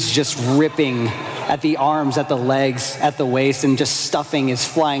seems just ripping at the arms, at the legs, at the waist, and just stuffing is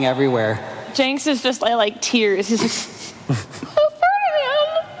flying everywhere. Jenks is just like tears. He's just, Ferdinand.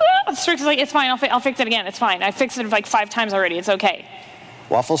 Strix is like, it's fine, I'll fix it again, it's fine. I fixed it like 5 times already, it's okay.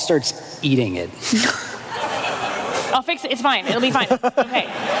 Waffle starts eating it. I'll fix it, it's fine, it'll be fine. Okay,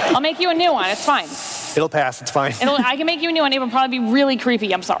 I'll make you a new one, it's fine. It'll pass, it's fine. I can make you a new one, it will probably be really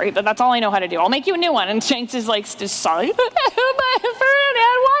creepy, I'm sorry, but that's all I know how to do. I'll make you a new one. And Jenks is like, sorry, Ferdinand,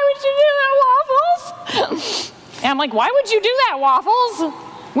 why would you do that, Waffles? And I'm like, why would you do that, Waffles?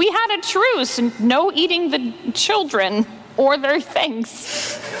 We had a truce, no eating the children or their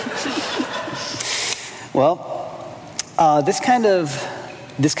things. Well, this kind of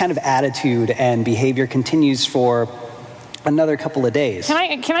this kind of attitude and behavior continues for another couple of days. Can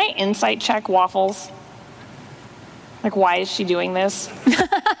I insight check Waffles? Like, why is she doing this?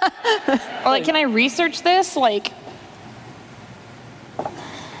 Or like, can I research this? Like,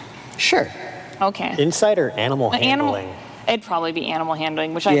 Sure. okay. Insight or animal handling? It'd probably be animal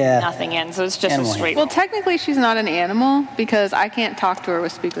handling, which I have nothing in, so it's just Animal a straight. Well, technically, she's not an animal because I can't talk to her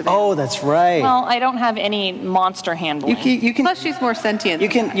with speak with animals. Oh, that's right. Well, I don't have any monster handling. you can. Plus, she's more sentient. You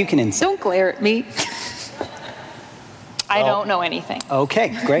can insight. Don't glare at me. I don't know anything.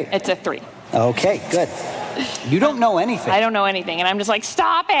 Okay, great. It's a 3. Okay, good. You don't know anything. I don't know anything, and I'm just like,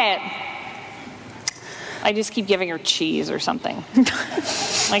 stop it. I just keep giving her cheese or something.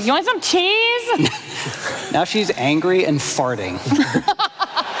 Like, you want some cheese? Now she's angry and farting.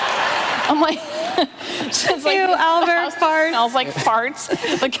 I'm like, she's like, Ew, Albert, the house farts. smells like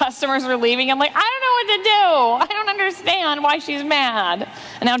farts. The customers are leaving. I'm like, I don't know what to do. I don't understand why she's mad.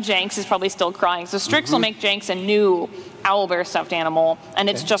 And now Jenks is probably still crying. So Strix will make Jenks a new owlbear stuffed animal,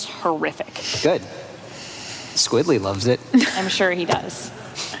 and it's just horrific. Good. Squidly loves it. I'm sure he does.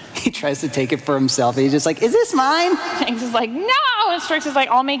 He tries to take it for himself. He's just like, is this mine? Jenks is like, no! And Strix is like,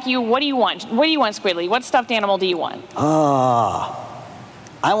 I'll make you, what do you want? What do you want, Squidly? What stuffed animal do you want? I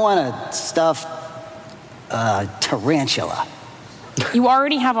want a stuffed tarantula. You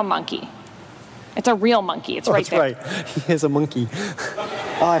already have a monkey. It's a real monkey. It's right there. That's right. He is a monkey.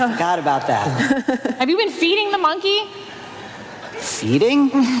 Oh, I forgot about that. Have you been feeding the monkey? Feeding?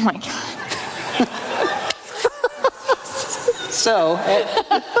 Oh my God. So,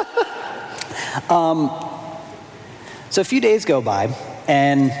 so a few days go by,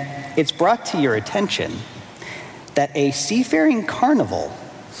 and it's brought to your attention that a seafaring carnival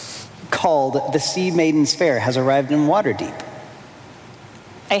called the Sea Maidens Fair has arrived in Waterdeep.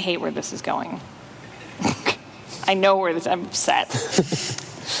 I hate where this is going. I know where this, I'm upset.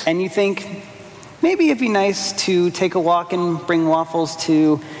 And you think, maybe it'd be nice to take a walk and bring Waffles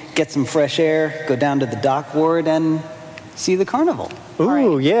to get some fresh air, go down to the dock ward, and see the carnival.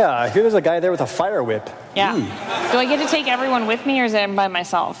 Ooh, yeah. Here's a guy there with a fire whip. Yeah. Do I get to take everyone with me, or is it by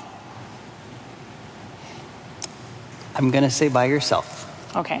myself? I'm going to say by yourself.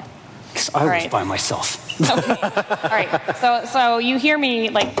 Okay. 'Cause I was right. by myself. Okay. All right. So you hear me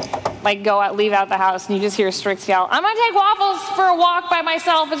like go out, leave out the house, and you just hear Strix yell, "I'm gonna take Waffles for a walk by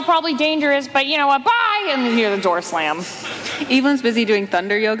myself. It's probably dangerous, but you know what? Bye!" And you hear the door slam. Evelyn's busy doing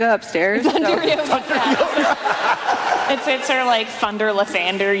thunder yoga upstairs. Thunder yoga. It's her like Thunder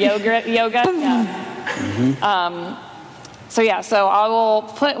Lathander yoga. Yeah. So I will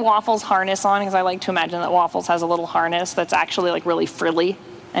put Waffles' harness on because I like to imagine that Waffles has a little harness that's actually like really frilly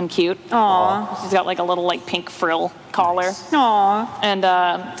and cute. Aww. She's got like a little like pink frill collar. Aww. And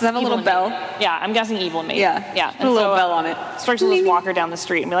does it have a little bell? Yeah, I'm guessing Evelyn made. Yeah. Put a little bell on it. Strix will just walk her down the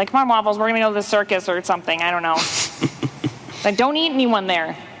street and be like, "Come on, Waffles, we're gonna go to the circus or something. I don't know." Like, don't eat anyone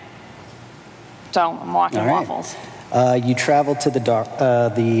there. So I'm walking All right. Waffles. You travel to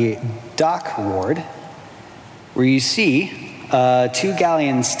the dock ward, where you see 2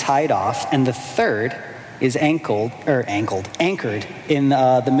 galleons tied off, and the third is anchored in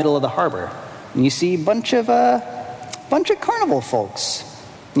the middle of the harbor. And you see a bunch of carnival folks,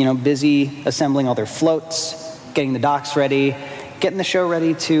 busy assembling all their floats, getting the docks ready, getting the show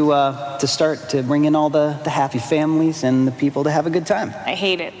ready to start, to bring in all the happy families and the people to have a good time. I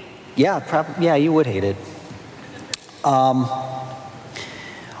hate it. Yeah, you would hate it. While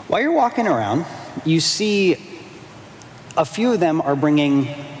you're walking around, you see a few of them are bringing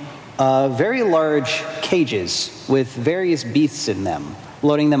very large cages with various beasts in them,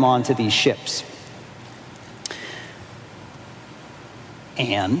 loading them onto these ships.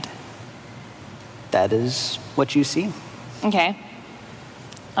 And that is what you see. Okay.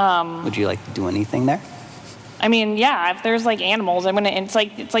 Would you like to do anything there? I mean, yeah, if there's like animals, it's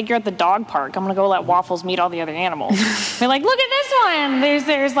like you're at the dog park. I'm gonna go let Waffles meet all the other animals. Be like, look at this one.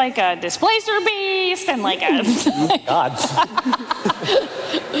 There's like a displacer beast and like a God.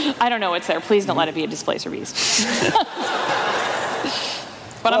 I don't know what's there. Please don't let it be a displacer beast.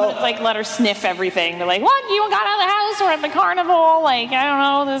 But I'm gonna like let her sniff everything. They're like, what? You got out of the house? We're at the carnival. Like, I don't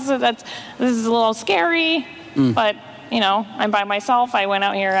know. This is a little scary. But I'm by myself. I went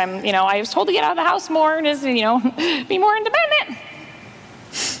out here. I was told to get out of the house more and just be more independent.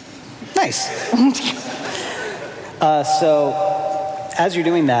 Nice. So as you're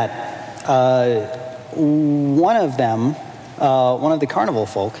doing that, one of the carnival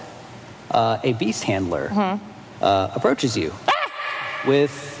folk, a beast handler, approaches you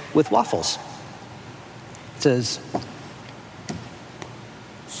with Waffles. It says,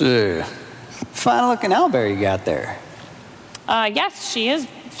 "So, fine looking owlbear you got there." Yes, she is.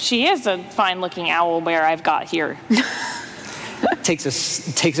 She is a fine-looking owl bear I've got here.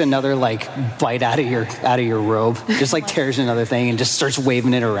 Takes another like bite out of your robe, just like tears another thing and just starts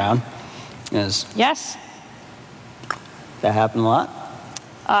waving it around. Yes. That happened a lot?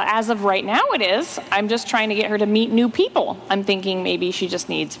 As of right now, it is. I'm just trying to get her to meet new people. I'm thinking maybe she just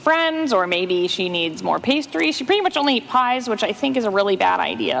needs friends, or maybe she needs more pastry. She pretty much only eats pies, which I think is a really bad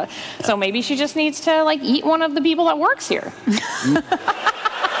idea. So maybe she just needs to like eat one of the people that works here.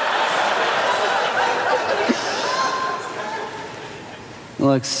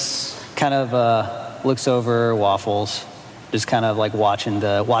 Looks over Waffles, just kind of like watching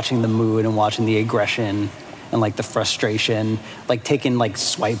the mood and watching the aggression and like the frustration, like taking like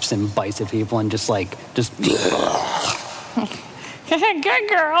swipes and bites at people and just good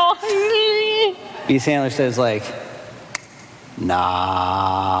girl. Beast Handler says like,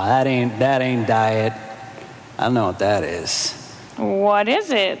 nah, that ain't diet. I don't know what that is. What is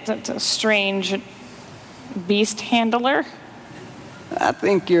it? That's a strange beast handler. I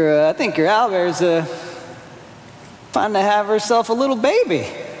think your owlbear's trying to have herself a little baby.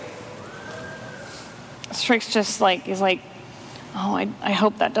 Strix just is like, oh, I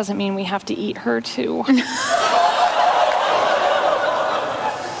hope that doesn't mean we have to eat her too.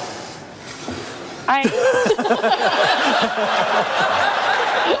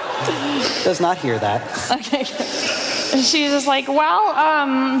 Does not hear that. Okay. She's just like,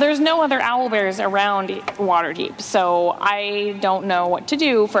 well, there's no other owlbears around Waterdeep, so I don't know what to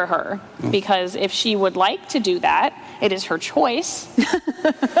do for her. Because if she would like to do that, it is her choice.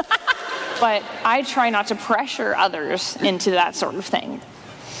 But I try not to pressure others into that sort of thing.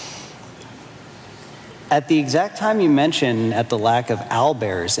 At the exact time you mention at the lack of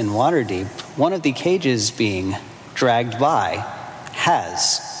owlbears in Waterdeep, one of the cages being dragged by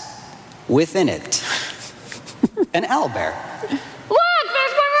has within it an owlbear. Look,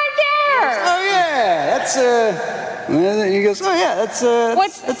 there's one right there. Oh yeah, that's he goes, oh yeah, that's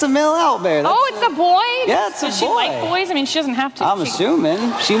a male owlbear. It's a boy? Yeah, it's a boy. Does she like boys? I mean, she doesn't have to. I'm assuming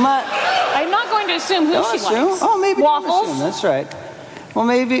she might. I'm not going to assume who she likes. Oh, maybe Waffles. That's right. Well,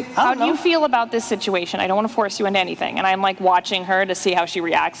 maybe. How do you feel about this situation? I don't want to force you into anything, and I'm like watching her to see how she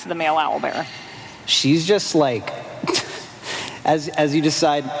reacts to the male owlbear. She's just like, as you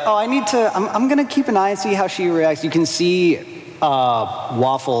decide, I'm going to keep an eye and see how she reacts. You can see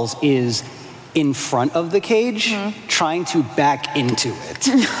Waffles is in front of the cage, trying to back into it.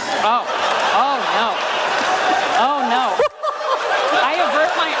 Oh no.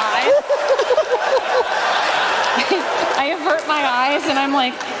 I avert my eyes, and I'm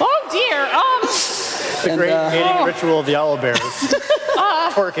like, oh dear. The great mating ritual of the owlbears.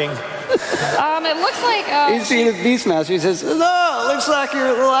 Twerking. It looks like... you see the Beastmaster, he says, oh, looks like your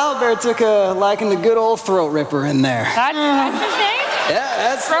little owlbear took a liking to good old Throat Ripper in there. That's his name? Yeah,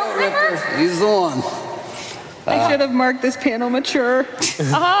 that's Throat Ripper. He's the one. I should have marked this panel mature.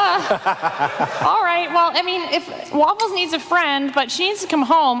 All right, well, I mean, if Waffles needs a friend, but she needs to come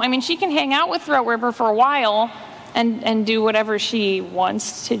home, I mean, she can hang out with Throat Ripper for a while and do whatever she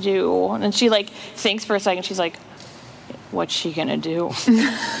wants to do. And she, thinks for a second. She's like, what's she going to do?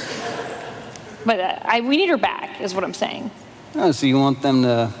 But we need her back, is what I'm saying. Oh, so you want them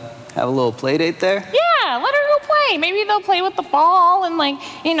to have a little play date there? Yeah, let her go play. Maybe they'll play with the ball and,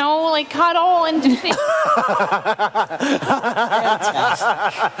 cuddle and do things.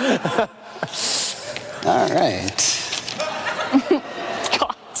 All right.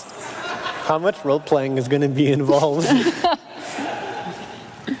 God. How much role-playing is going to be involved?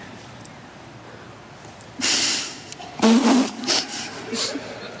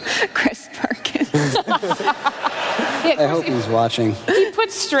 Chris Perkins. I hope he's watching. He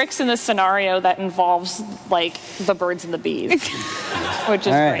puts Strix in a scenario that involves, the birds and the bees, which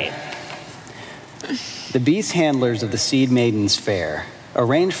is great. The beast handlers of the Seed Maidens Fair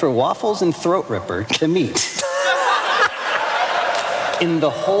arrange for Waffles and Throat Ripper to meet in the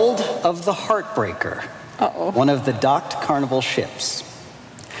hold of the Heartbreaker, one of the docked Carnival ships.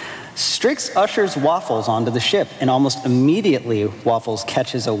 Strix ushers Waffles onto the ship, and almost immediately Waffles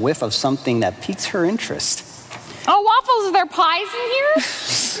catches a whiff of something that piques her interest. Oh, Waffles, is there pies in here?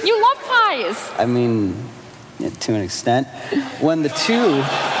 You love pies. I mean, to an extent. When the two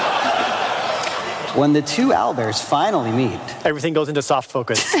owlbears finally meet, Everything goes into soft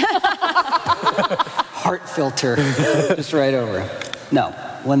focus. heart filter just right over. No,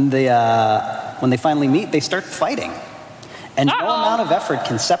 when they finally meet, they start fighting, and no amount of effort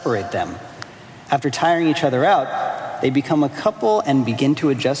can separate them. After tiring each other out, they become a couple and begin to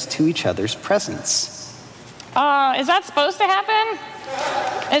adjust to each other's presence. Is that supposed to happen?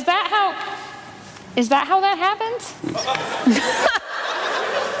 Is that how... Is that how that happens?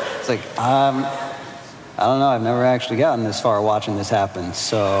 It's like, I don't know. I've never actually gotten this far watching this happen,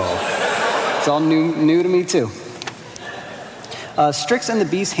 so it's all new to me too. Strix and the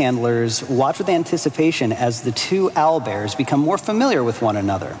Beast Handlers watch with anticipation as the two owlbears become more familiar with one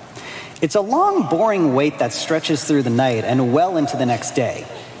another. It's a long, boring wait that stretches through the night and well into the next day.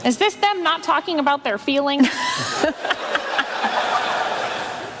 Is this them not talking about their feelings?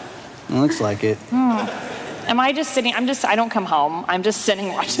 It looks like it. Am I just sitting? I don't come home. I'm just sitting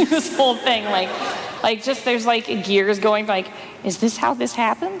watching this whole thing. Like just there's like gears going. Like, is this how this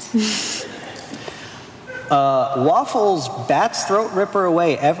happens? Waffles bats Throat Ripper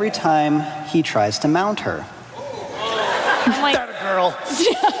away every time he tries to mount her. I'm like, That a girl.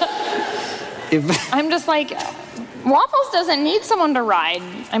 I'm just like, Waffles doesn't need someone to ride.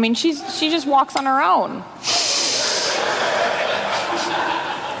 I mean, she just walks on her own.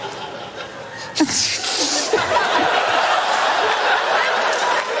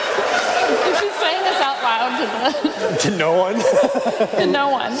 She's saying this out loud To no one. to no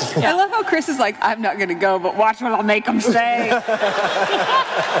one. I love how Chris is like, I'm not going to go, but watch what I'll make them say.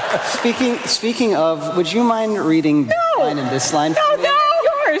 Speaking of, would you mind reading this line and this line? No,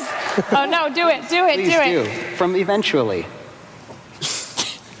 yours. Oh no, do it. Please do. From Eventually.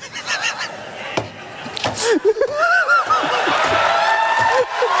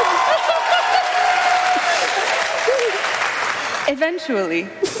 Eventually,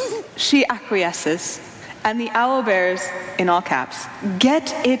 she acquiesces, and the owlbears, in all caps,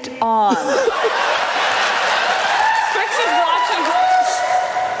 get it on. Strix is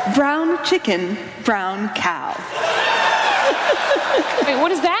watching. Brown chicken, brown cow. Wait, what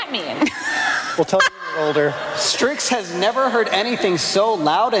does that mean? We'll tell you when you're older. Strix has never heard anything so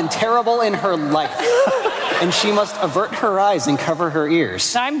loud and terrible in her life, and she must avert her eyes and cover her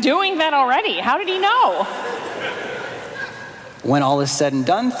ears. I'm doing that already. How did he know? When all is said and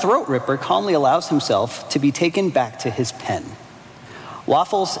done, Throat Ripper calmly allows himself to be taken back to his pen.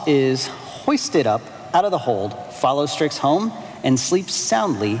 Waffles is hoisted up out of the hold, follows Strix home, and sleeps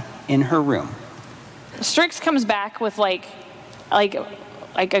soundly in her room. Strix comes back with like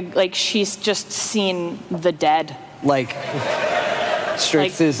she's just seen the dead. Like,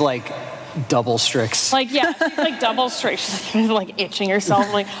 Strix Like- is like double Strix. Like, yeah, she's like double straight. She's like itching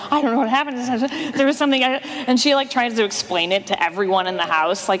herself. Like, I don't know what happened. There was something, and she like tries to explain it to everyone in the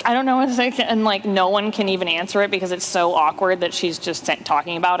house. Like, I don't know what to say, and like no one can even answer it because it's so awkward that she's just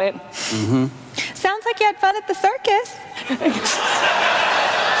talking about it. Mm-hmm. Sounds like you had fun at the circus.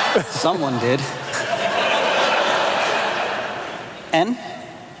 Someone did. And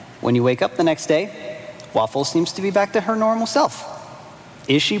when you wake up the next day, Waffle seems to be back to her normal self.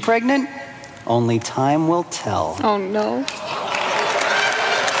 Is she pregnant? Only time will tell. Oh, no.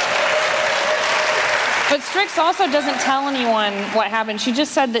 But Strix also doesn't tell anyone what happened. She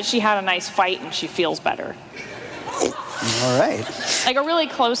just said that she had a nice fight and she feels better. All right. Like a really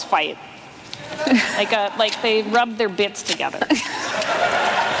close fight. Like they rubbed their bits together.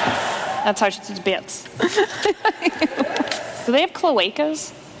 That's how she says bits. Do they have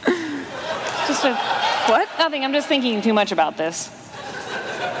cloacas? Just a what? Nothing. I'm just thinking too much about this.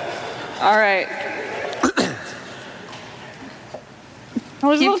 All right. Oh,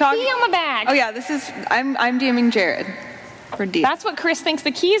 there's a Keep little talking. key on the back. Oh, yeah, I'm DMing Jared for D. That's what Chris thinks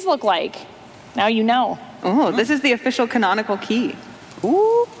the keys look like. Now you know. Oh, this is the official canonical key.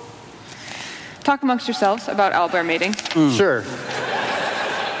 Ooh. Talk amongst yourselves about owlbear mating. Sure.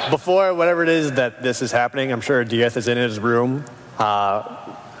 Before whatever it is that this is happening, I'm sure Diaz is in his room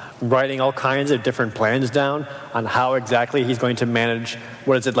writing all kinds of different plans down on how exactly he's going to manage,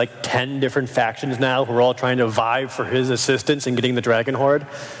 what is it, like 10 different factions now who are all trying to vie for his assistance in getting the Dragon Horde.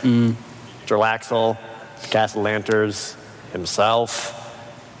 Jarlaxle, Castle Lanters, himself.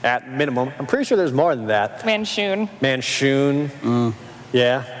 At minimum. I'm pretty sure there's more than that. Manshoon.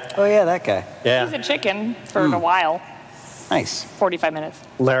 Yeah. Oh, yeah, that guy. Yeah. He's a chicken for a while. Nice. 45 minutes.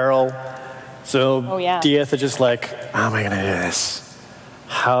 Laryl. So Oh, yeah. Diaz is just like, how am I going to do this?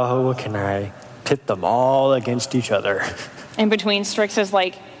 How can I pit them all against each other? In between, Strix is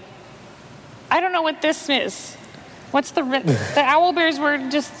like, I don't know what this is. What's the owlbears were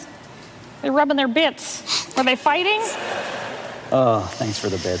just, they're rubbing their bits. Were they fighting? Oh, thanks for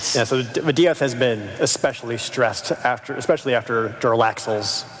the bits. Yeah, so Diaz has been especially stressed especially after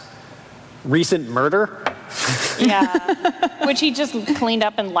Jarlaxle's recent murder. Yeah. Which he just cleaned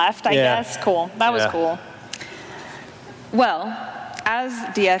up and left, I Yeah. guess. Cool. That was Yeah. cool. Well, as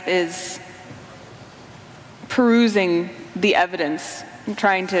Diaz is perusing the evidence,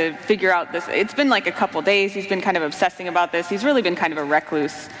 trying to figure out this, it's been like a couple days. He's been kind of obsessing about this. He's really been kind of a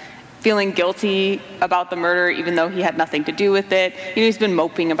recluse. feeling guilty about the murder even though he had nothing to do with it. He's been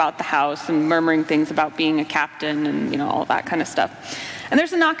moping about the house and murmuring things about being a captain and all that kind of stuff. And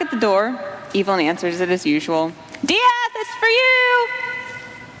there's a knock at the door. Evelyn answers it as usual. Diaz, it's for you!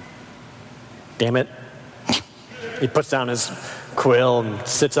 Damn it. He puts down his quill and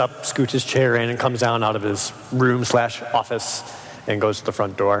sits up, scoots his chair in, and comes down out of his room/office and goes to the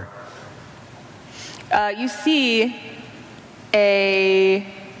front door. You see a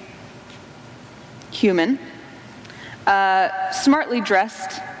human, smartly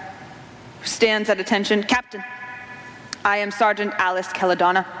dressed, who stands at attention. Captain, I am Sergeant Alice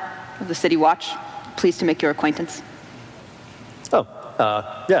Kelladonna of the City Watch. Pleased to make your acquaintance. Oh,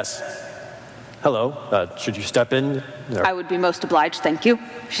 yes. Hello. Should you step in? No. I would be most obliged, thank you.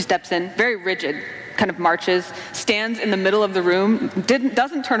 She steps in, very rigid, kind of marches, stands in the middle of the room,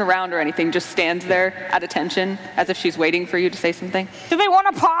 doesn't turn around or anything, just stands there at attention as if she's waiting for you to say something. Do they want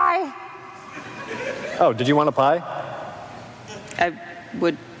a pie? Oh, did you want a pie? I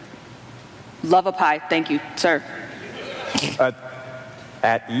would love a pie, thank you, sir.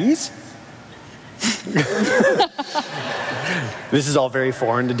 At ease? This is all very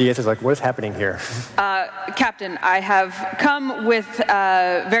foreign to Diaz. It's like, what is happening here? Captain, I have come with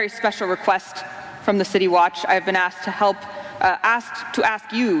a very special request from the City Watch. I've been asked to help,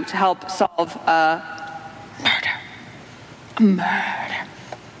 ask you to help solve a murder. A murder.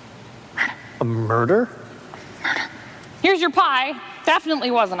 A murder? Murder. Here's your pie.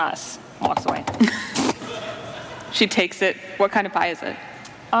 Definitely wasn't us. Walks away. She takes it. What kind of pie is it?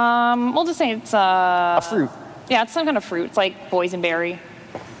 We'll just say it's a fruit. Yeah, it's some kind of fruit. It's like boysenberry.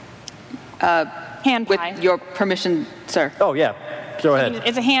 Hand pie. With your permission, sir. Oh, yeah. Go ahead.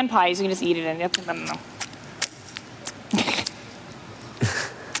 It's a hand pie, so you can just eat it, and it's, I don't know.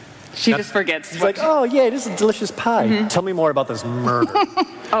 She just forgets. She's like, oh, yeah, it is a delicious pie. Mm-hmm. Tell me more about this murder.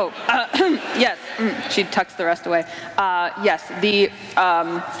 Yes. She tucks the rest away. Yes, it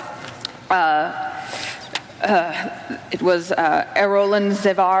was Erolin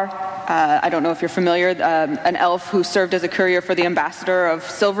Zevar. I don't know if you're familiar, an elf who served as a courier for the ambassador of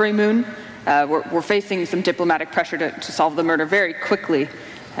Silvery Moon. We're facing some diplomatic pressure to solve the murder very quickly,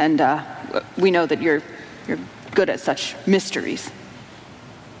 and we know that you're good at such mysteries.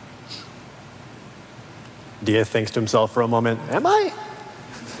 Diaz thinks to himself for a moment, am I?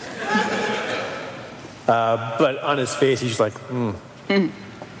 But on his face, he's just like,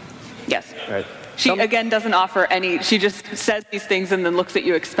 Yes. Right. She, again, doesn't offer any, she just says these things and then looks at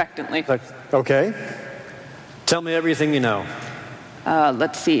you expectantly. Like, okay. Tell me everything you know.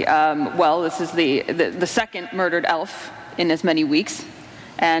 Let's see. Well, this is the second murdered elf in as many weeks.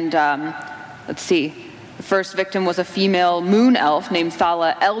 And let's see. The first victim was a female moon elf named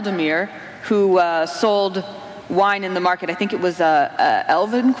Thala Eldemir, who sold wine in the market. I think it was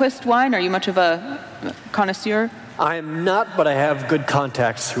Elvenquist wine. Are you much of a connoisseur? I am not, but I have good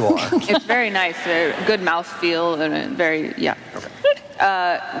contacts who are. It's very nice. Good mouthfeel and very, yeah. Okay.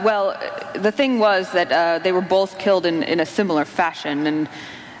 Well, the thing was that they were both killed in a similar fashion, and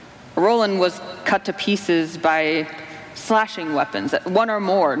Roland was cut to pieces by slashing weapons, one or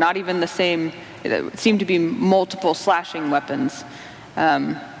more, not even the same. It seemed to be multiple slashing weapons.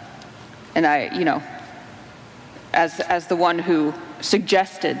 And I, as the one who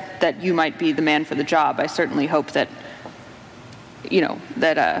suggested that you might be the man for the job, I certainly hope that,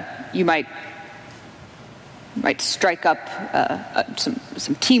 that you might strike up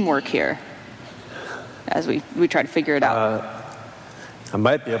some teamwork here as we try to figure it out. I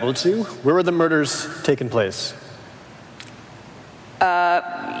might be able to. Where were the murders taking place?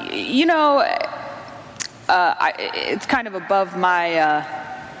 It's kind of above my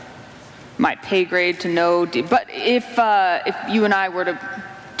my pay grade to know. But if you and I were to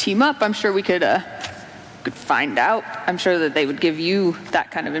team up, I'm sure we could find out. I'm sure that they would give you that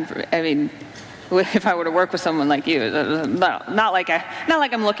kind of information. I mean, if I were to work with someone like you, not like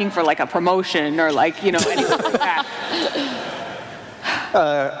I'm looking for like a promotion or like anything like that.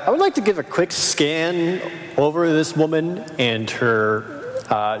 I would like to give a quick scan over this woman and her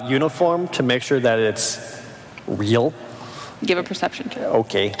uniform to make sure that it's real. Give a perception check.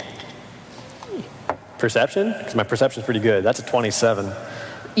 Okay. Perception? Because my perception's pretty good. That's a 27.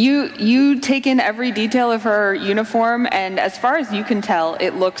 You take in every detail of her uniform, and as far as you can tell,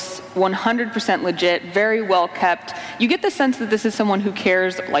 it looks 100% legit, very well kept. You get the sense that this is someone who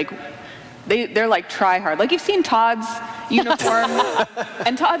cares, like, they're like try hard. Like, you've seen Todd's uniform,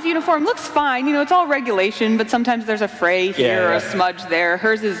 and Todd's uniform looks fine. It's all regulation, but sometimes there's a fray here or a smudge there.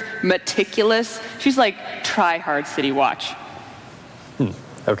 Hers is meticulous. She's like try hard City Watch.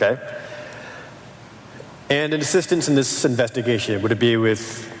 Okay. And an assistance in this investigation, would it be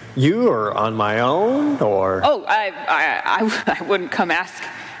with you or on my own, or? Oh, I wouldn't come ask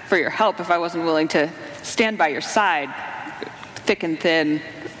for your help if I wasn't willing to stand by your side, thick and thin,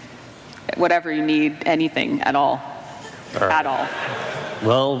 whatever you need, anything at all. At all.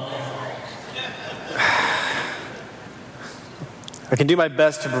 Well, I can do my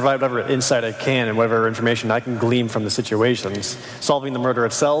best to provide whatever insight I can and whatever information I can glean from the situations. Solving the murder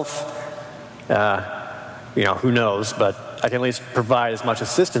itself, who knows, but I can at least provide as much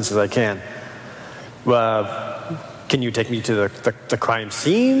assistance as I can. Can you take me to the crime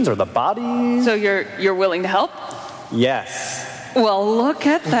scenes or the bodies? So you're willing to help? Yes. Well, look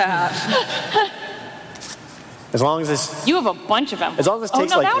at that. As long as this... You have a bunch of them. As long as this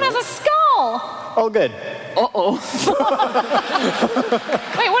takes that one has a skull. Oh, good. Uh-oh.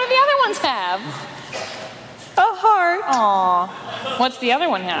 Wait, what do the other ones have? A heart. Aw. What's the other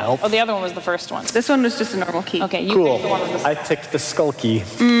one have? Nope. Oh, the other one was the first one. This one was just a normal key. Okay, you Cool. picked the one with the I picked the skull key.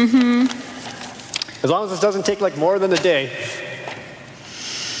 Mm-hmm. As long as this doesn't take more than a day.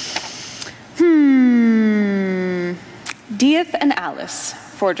 Deeth and Alice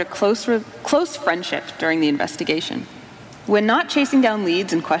forge a close friendship during the investigation. When not chasing down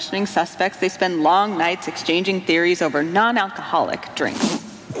leads and questioning suspects, they spend long nights exchanging theories over non-alcoholic drinks.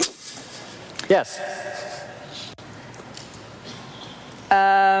 Yes.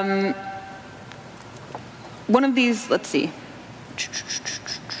 One of these, let's see.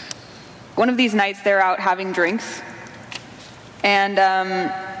 One of these nights they're out having drinks, and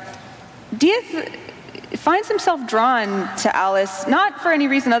Deeth finds himself drawn to Alice, not for any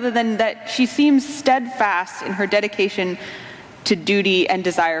reason other than that she seems steadfast in her dedication to duty and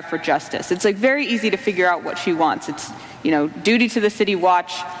desire for justice. It's very easy to figure out what she wants. It's, duty to the city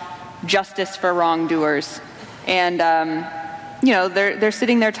watch, justice for wrongdoers. And, they're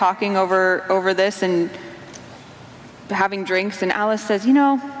sitting there talking over this and having drinks, and Alice says,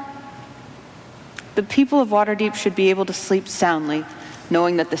 the people of Waterdeep should be able to sleep soundly,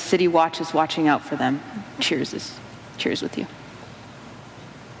 knowing that the city watch is watching out for them. Cheers with you.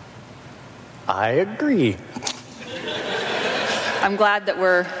 I agree. I'm glad that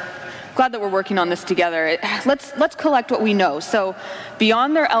we're working on this together. Let's collect what we know. So,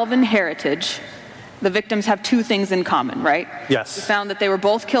 beyond their elven heritage, the victims have two things in common, right? Yes. We found that they were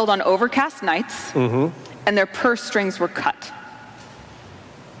both killed on overcast nights, and their purse strings were cut.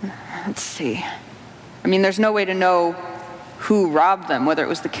 Let's see. There's no way to know who robbed them, whether it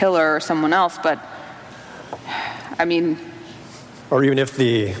was the killer or someone else, but, Or even if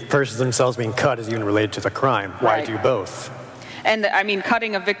the purses themselves being cut is even related to the crime. Why Right. do both? And,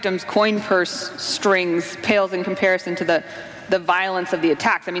 cutting a victim's coin purse strings pales in comparison to the violence of the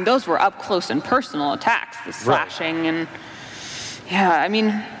attacks. Those were up close and personal attacks, the slashing and... Yeah,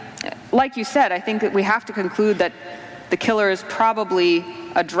 like you said, I think that we have to conclude that the killer is probably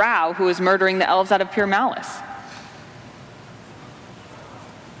a drow who is murdering the elves out of pure malice.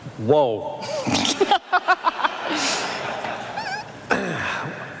 Whoa.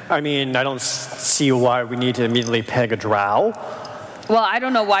 I don't see why we need to immediately peg a drow. Well, I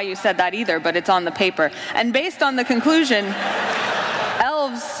don't know why you said that either, but it's on the paper. And based on the conclusion,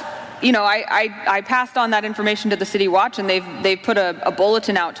 elves, I passed on that information to the City Watch, and they've put a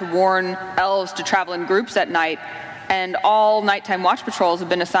bulletin out to warn elves to travel in groups at night. And all nighttime watch patrols have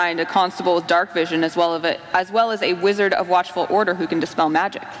been assigned a constable with dark vision, as well as a wizard of watchful order who can dispel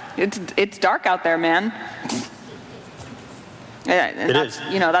magic. It's dark out there, man. Yeah, and it is.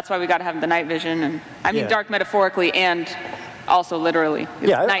 That's why we got to have the night vision, and dark metaphorically and also literally.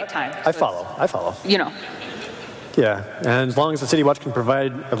 It's nighttime. I follow. Yeah, and as long as the City Watch can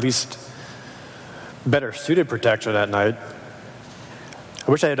provide at least better suited protection at night. I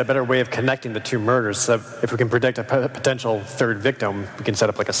wish I had a better way of connecting the two murders, so that if we can predict a potential third victim, we can set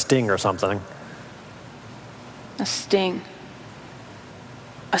up a sting or something. A sting.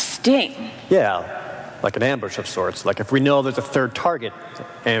 A sting? Yeah, like an ambush of sorts. Like if we know there's a third target,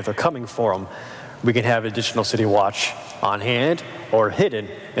 and if they're coming for them, we can have additional City Watch on hand or hidden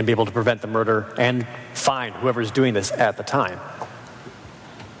and be able to prevent the murder and find whoever's doing this at the time.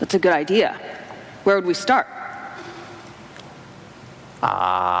 That's a good idea. Where would we start?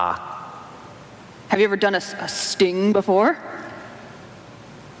 Have you ever done a sting before?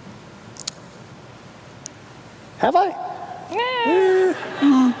 Have I?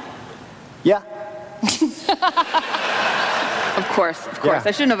 Yeah. Of course. Yeah. I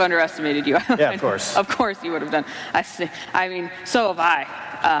shouldn't have underestimated you. Yeah, of course. Of course you would have done. So have I.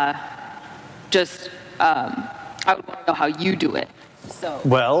 I would want to know how you do it. So.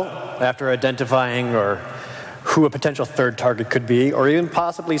 Well, after identifying who a potential third target could be, or even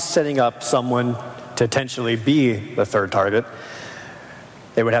possibly setting up someone to potentially be the third target,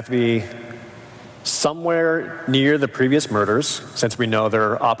 They would have to be somewhere near the previous murders, since we know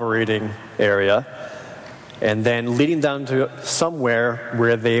their operating area, and then leading down to somewhere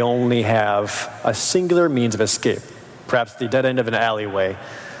where they only have a singular means of escape, perhaps the dead end of an alleyway.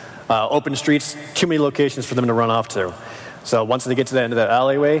 Open streets, too many locations for them to run off to. So once they get to the end of that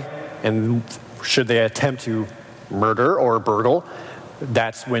alleyway, and should they attempt to murder or burgle,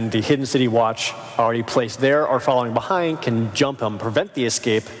 that's when the Hidden City Watch, already placed there or following behind, can jump them, prevent the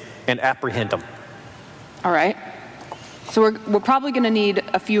escape, and apprehend them. All right. So we're probably going to need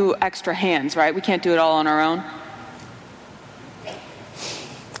a few extra hands, right? We can't do it all on our own.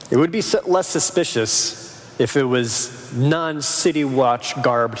 It would be less suspicious if it was non-City Watch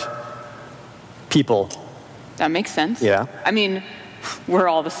garbed people. That makes sense. Yeah. I mean, we're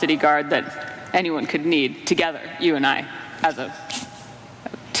all the city guard that anyone could need together, you and I, as a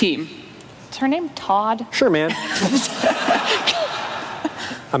team. Is her name Todd? Sure, man.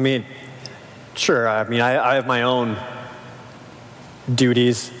 I mean, sure. I mean, I have my own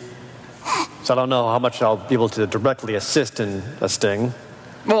duties, so I don't know how much I'll be able to directly assist in a sting.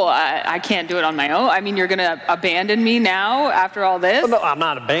 Well, I can't do it on my own. I mean, you're going to abandon me now after all this? Well, no, I'm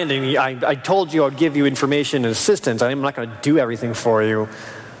not abandoning you. I told you I'd give you information and assistance. I'm not going to do everything for you.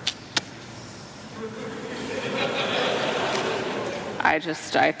 I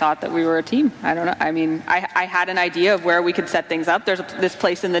thought that we were a team. I don't know. I mean, I had an idea of where we could set things up. There's this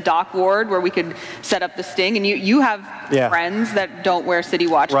place in the dock ward where we could set up the sting, and you have friends that don't wear City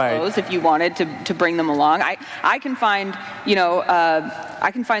Watch clothes if you wanted to bring them along. I can find,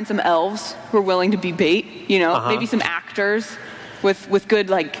 I can find some elves who are willing to be bait, maybe some actors with good,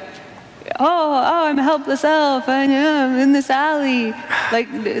 like, oh, I'm a helpless elf, I'm in this alley,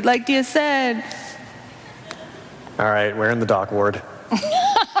 like Dia said. All right, we're in the dock ward.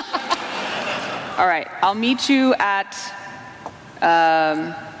 All right, I'll meet you at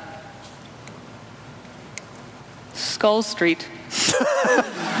Skull Street.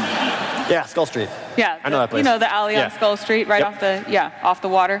 Yeah, Skull Street. Yeah, I know that place. You know the alley on Skull Street, right off the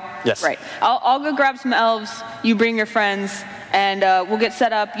water? Yes. Right. I'll go grab some elves, you bring your friends, and we'll get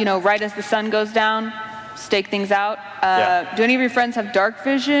set up, right as the sun goes down, stake things out. Do any of your friends have dark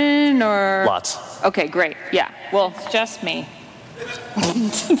vision or? Lots. Okay, great. Yeah. Well, It's just me.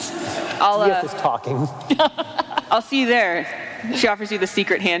 I'll is talking. I'll see you there. She offers you the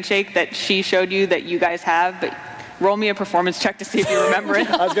secret handshake that she showed you that you guys have, but roll me a performance check to see if you remember it.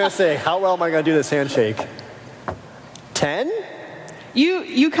 I was going to say, how well am I going to do this handshake? 10?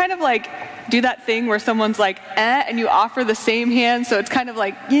 You kind of like do that thing where someone's like, and you offer the same hand, so it's kind of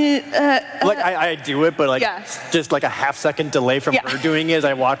like, Like, I do it, but just like a half-second delay from her doing it as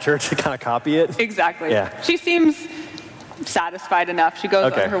I watch her to kind of copy it. Exactly. Yeah. She seems satisfied enough. She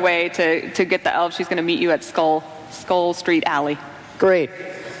goes on her way to get the elf. She's going to meet you at Skull Street Alley. Great.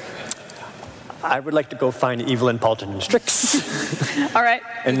 I would like to go find Evelyn, Paulton, and Strix. All right.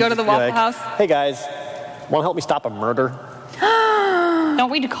 And go to the Waffle House. Hey, guys. Want to help me stop a murder?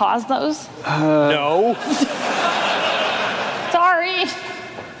 Don't we cause those? No. Sorry.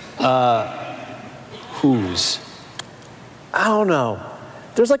 Whose? I don't know.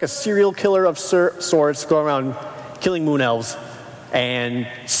 There's like a serial killer of sorts going around killing moon elves and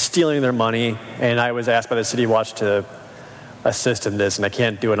stealing their money, and I was asked by the City Watch to assist in this, and I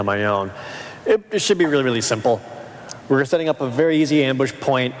can't do it on my own. It should be really, really simple. We're setting up a very easy ambush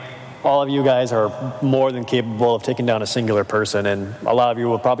point. All of you guys are more than capable of taking down a singular person, and a lot of you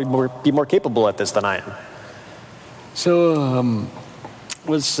will probably be more capable at this than I am. So,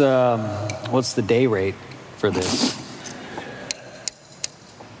 what's the day rate for this?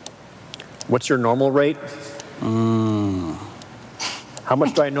 What's your normal rate? How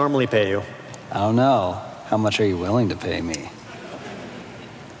much do I normally pay you? I don't know. How much are you willing to pay me?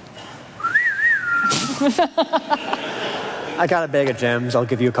 I got a bag of gems. I'll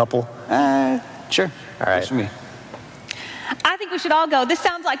give you a couple. Sure. All right. Works for me. I think we should all go. This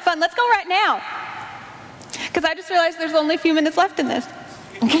sounds like fun. Let's go right now. Because I just realized there's only a few minutes left in this.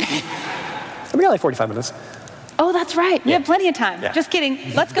 We got like 45 minutes. Oh, that's right. We have plenty of time. Yeah. Just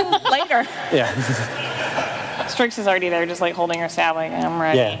kidding. Let's go later. Yeah. Strix is already there, just like holding her staff, like, I'm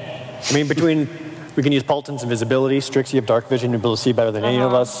ready. Yeah. I mean, we can use Paulton's invisibility. Strix, you have dark vision. You'll be able to see better than any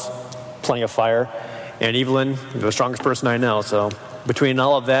of us. Plenty of fire. And Evelyn, you're the strongest person I know. So between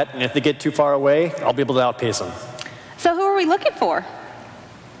all of that, and if they get too far away, I'll be able to outpace them. So who are we looking for?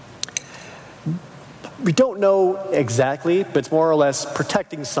 We don't know exactly, but it's more or less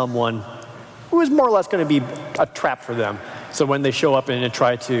protecting someone who is more or less going to be a trap for them. So when they show up and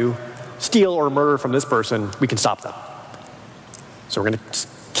try to steal or murder from this person, we can stop them. So we're going to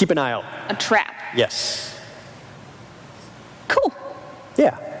keep an eye out. A trap. Yes. Cool.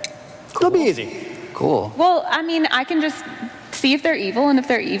 Yeah. It'll be easy. Cool. Well, I mean, I can just see if they're evil, and if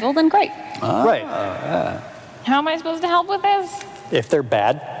they're evil, then great. Right. How am I supposed to help with this? If they're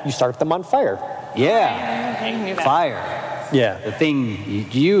bad, you start them on fire. Yeah. I can do that. Fire. Yeah. The thing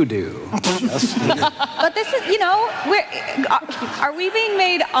you do. But this is, are we being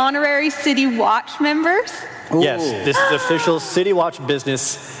made honorary city watch members? Yes, this is official City Watch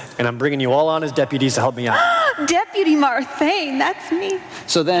business, and I'm bringing you all on as deputies to help me out. Deputy Marthane, that's me.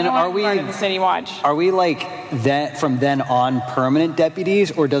 So then, I are don't want to be part of the we City Watch. that from then on permanent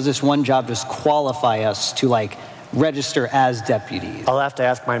deputies, or does this one job just qualify us to register as deputies? I'll have to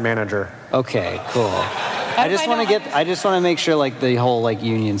ask my manager. Okay, cool. I just want to make sure the whole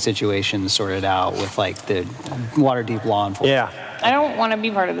union situation is sorted out with the Waterdeep law enforcement. Yeah. I don't want to be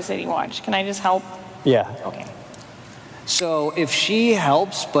part of the City Watch. Can I just help? Yeah. Okay. So if she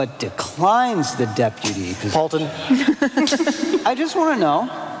helps but declines the deputy position, Paulton. I just want to know.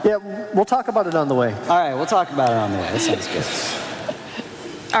 Yeah, we'll talk about it on the way. All right, we'll talk about it on the way. That sounds good.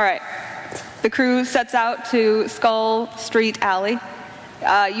 All right. The crew sets out to Skull Street Alley.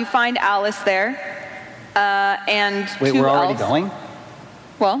 You find Alice there, and Wait, two we're already elves. going?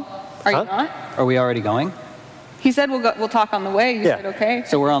 Well, are you not? Are we already going? He said we'll talk on the way. You Yeah. said okay.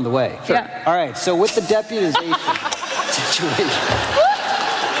 So we're on the way. Sure. Yeah. All right. So with the deputization situation,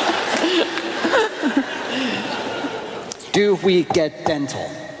 do we get dental?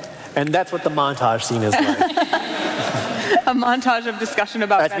 And that's what the montage scene is like. A montage of discussion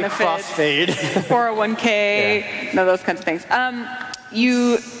about As we benefits, crossfade. 401k, those kinds of things.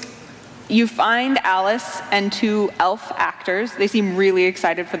 You find Alice and two elf actors. They seem really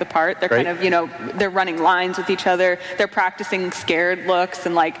excited for the part. They're Great. kind of, they're running lines with each other. They're practicing scared looks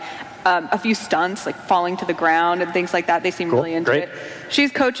and a few stunts, like falling to the ground and things like that. They seem Cool. really into Great. it.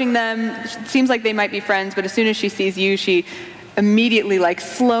 She's coaching them. It seems like they might be friends, but as soon as she sees you, she immediately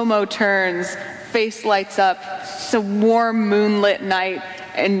slow-mo turns, face lights up. It's a warm moonlit night,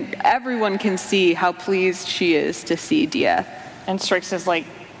 and everyone can see how pleased she is to see Dieth. And Strix is like,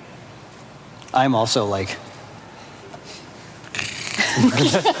 I'm also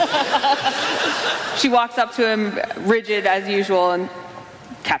She walks up to him, rigid as usual, and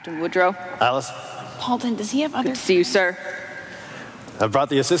Captain Woodrow. Alice, Paulton, does he have other... Good to see you, sir. I've brought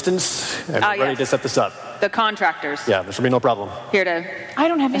the assistants, and we're ready yes. to set this up. The contractors. Yeah, there should be no problem. Here to I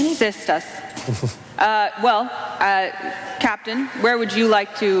don't have any... assist us. Captain, where would you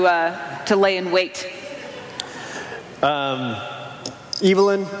like to lay in wait?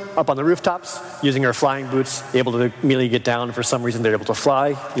 Evelyn, up on the rooftops, using her flying boots, able to immediately get down. For some reason, they're able to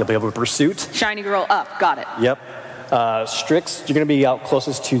fly. You'll be able to pursuit. Shiny girl up. Got it. Yep. Strix, you're going to be out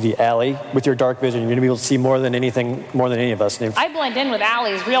closest to the alley with your dark vision. You're going to be able to see more than any of us. I blend in with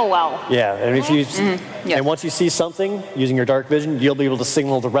alleys real well. Yeah, and if you Yes. and once you see something using your dark vision, you'll be able to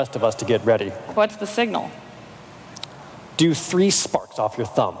signal the rest of us to get ready. What's the signal? Do 3 sparks off your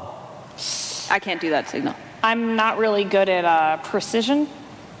thumb. I can't do that signal. I'm not really good at precision.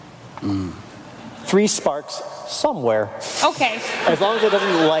 3 sparks somewhere, Okay. as long as it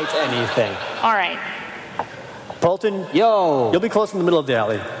doesn't light anything. All right. Paulton, yo. you'll be close in the middle of the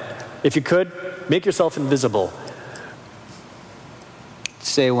alley. If you could, make yourself invisible.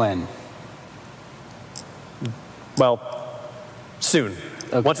 Say when. Well, soon.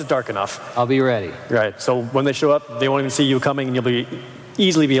 Okay. Once it's dark enough. I'll be ready. Right. So when they show up, they won't even see you coming, and you'll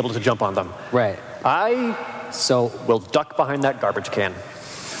easily be able to jump on them. Right. I So will duck behind that garbage can.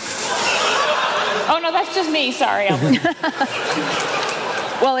 Oh, no, that's just me. Sorry.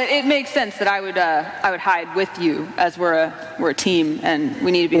 Well, it makes sense that I would hide with you, as we're a team and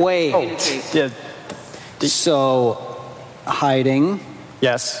we need to be able to Wait. communicate. Yeah. So hiding,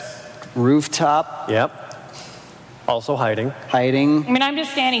 Yes. rooftop, Yep. Also hiding. hiding. I mean, I'm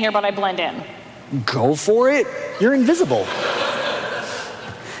just standing here, but I blend in. Go for it. You're invisible.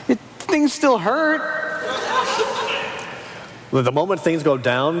 Things still hurt. The moment things go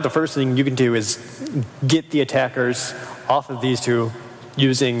down, the first thing you can do is get the attackers off of these two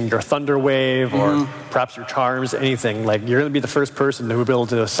using your thunder wave or perhaps your charms, anything. You're going to be the first person who will be able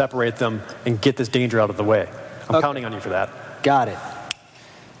to separate them and get this danger out of the way. I'm counting on you for that. Got it.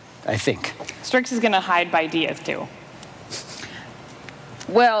 I think. Strix is going to hide by Diaz, too.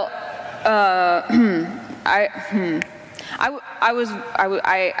 Well, I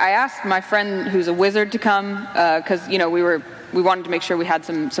asked my friend who's a wizard to come because we wanted to make sure we had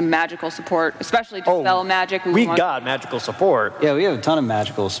some magical support, especially to spell magic. We got magical support. Yeah, we have a ton of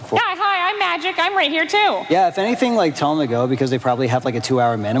magical support. Yeah, hi, I'm Magic. I'm right here, too. Yeah, if anything, tell them to go because they probably have a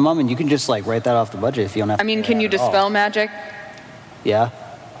 2-hour minimum, and you can just write that off the budget if you don't have. I mean, can you dispel magic? Yeah.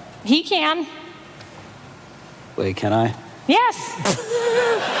 He can. Wait, can I? Yes.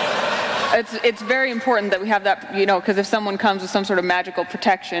 It's very important that we have that, because if someone comes with some sort of magical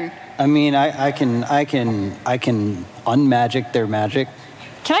protection. I mean, I can unmagic their magic.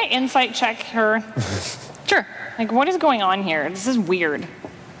 Can I insight check her? Sure. Like, what is going on here? This is weird.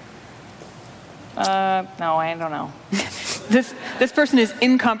 No, I don't know. This person is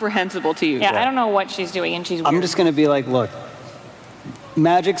incomprehensible to you. Yeah, I don't know what she's doing, and she's weird. I'm just going to be like, look,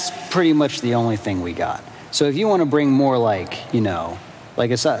 magic's pretty much the only thing we got. So if you want to bring more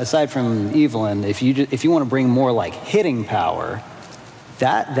aside from Evelyn, if you want to bring more hitting power,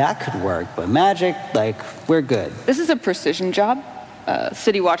 that could work. But magic, we're good. This is a precision job.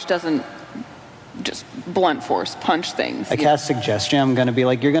 City Watch doesn't just blunt force punch things. I cast suggestion. I'm going to be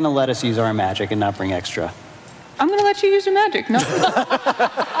like, you're going to let us use our magic and not bring extra. I'm going to let you use your magic. No.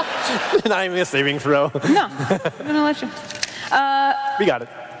 Not even a saving throw. No. I'm going to let you. We got it.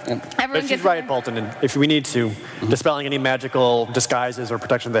 Everyone She's gets right, Bolton. And if we need to, dispelling any magical disguises or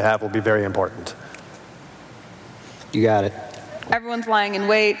protection they have will be very important. You got it. Everyone's lying in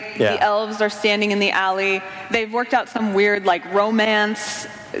wait. Yeah. The elves are standing in the alley. They've worked out some weird romance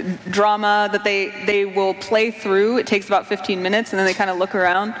drama that they will play through. It takes about 15 minutes, and then they kind of look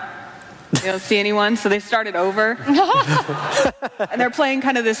around. They don't see anyone, so they start it over. And they're playing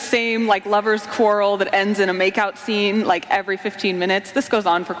kind of this same lovers quarrel that ends in a makeout scene every 15 minutes. This goes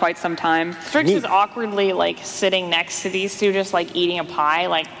on for quite some time. Strix is awkwardly sitting next to these two, just eating a pie,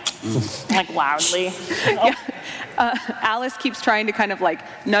 loudly. Yeah. Alice keeps trying to kind of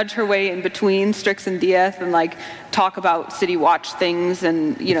nudge her way in between Strix and Dieth and talk about City Watch things,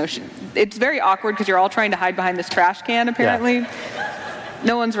 and it's very awkward because you're all trying to hide behind this trash can apparently. Yeah.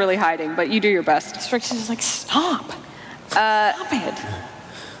 No one's really hiding, but you do your best. Strix is stop. Stop it.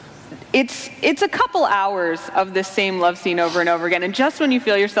 It's a couple hours of this same love scene over and over again, and just when you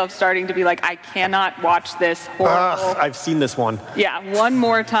feel yourself starting to be I cannot watch this horrible. I've seen this one. Yeah, one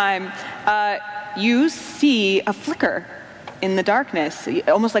more time. You see a flicker in the darkness,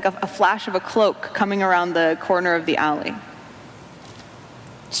 almost like a flash of a cloak coming around the corner of the alley.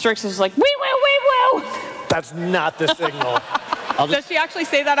 Strix is wee woo. That's not the signal. Does she actually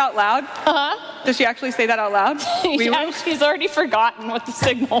say that out loud? Uh-huh. Does she actually say that out loud? Yeah, she's already forgotten what the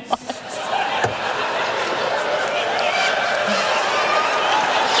signal was.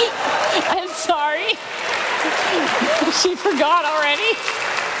 I'm sorry. She forgot already.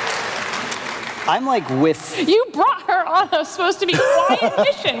 I'm with... You brought her on a supposed to be quiet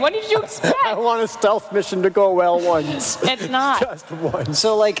mission. What did you expect? I want a stealth mission to go well once. It's not. Just once.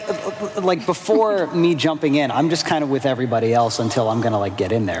 So before me jumping in, I'm just kind of with everybody else until I'm going to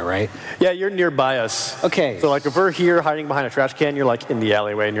get in there, right? Yeah, you're nearby us. Okay. So if we're here hiding behind a trash can, you're in the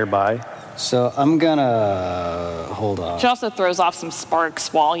alleyway nearby. So I'm going to... Hold on. She also throws off some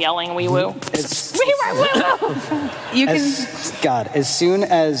sparks while yelling wee woo. You can... as soon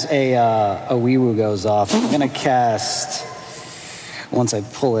as a wee woo goes off, I'm going to cast... Once I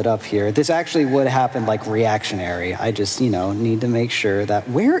pull it up here, this actually would happen reactionary. I just, need to make sure that...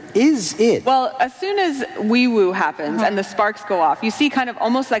 Where is it? Well, as soon as wee woo happens and the sparks go off, you see kind of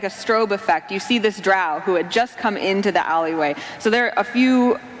almost like a strobe effect. You see this drow who had just come into the alleyway. So there are a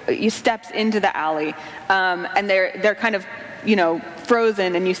few steps into the alley, and they're kind of,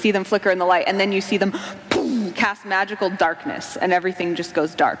 frozen, and you see them flicker in the light, and then you see them cast magical darkness, and everything just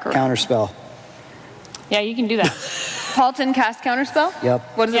goes dark. Counterspell. Yeah, you can do that. Paulton cast counterspell? Yep.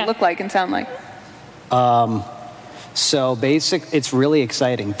 What does it look like and sound like? So it's really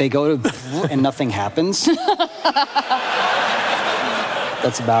exciting. They go to and nothing happens.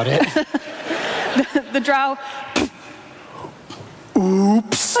 That's about it. The drow.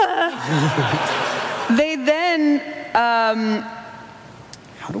 Oops. They then.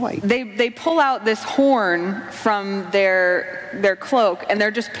 How do I? They pull out this horn from their cloak, and they're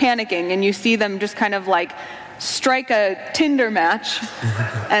just panicking. And you see them just kind of strike a Tinder match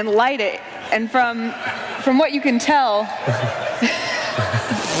and light it. And from what you can tell.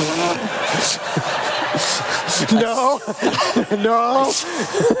 No.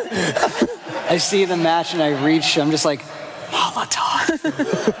 I see the match and I reach. I'm just Molotov.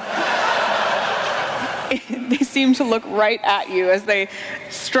 They seem to look right at you as they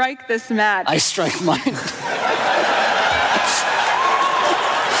strike this match. I strike mine.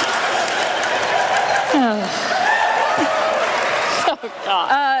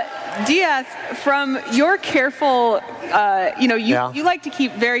 Diaz, from your careful, you like to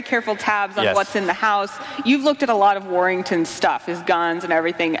keep very careful tabs on what's in the house. You've looked at a lot of Warrington's stuff, his guns and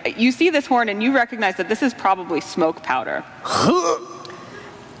everything. You see this horn and you recognize that this is probably smoke powder.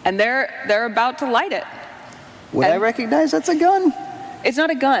 And they're about to light it. Would I recognize that's a gun? It's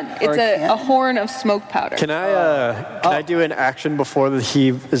not a gun. It's a horn of smoke powder. Can I do an action before he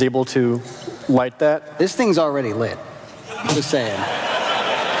is able to light that? This thing's already lit. Just saying.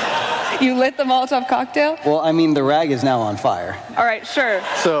 You lit the Molotov cocktail? Well, I mean, the rag is now on fire. All right, sure.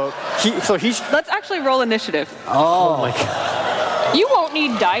 So he's. Let's actually roll initiative. Oh my God. You won't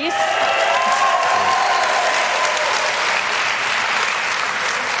need dice.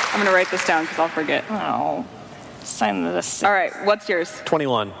 I'm going to write this down because I'll forget. Oh. Sign this. All right, what's yours?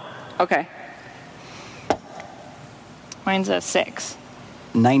 21. Okay. Mine's a 6.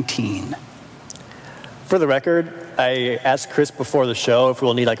 19. For the record, I asked Chris before the show if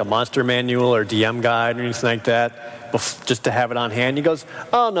we'll need like a monster manual or DM guide or anything like that, just to have it on hand. He goes,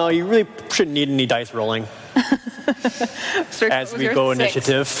 "Oh no, you really shouldn't need any dice rolling." As we go 6.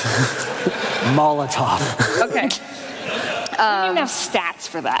 initiative. Molotov. Okay. We don't even have stats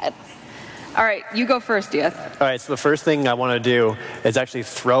for that. All right, you go first, Diaz. All right, so the first thing I want to do is actually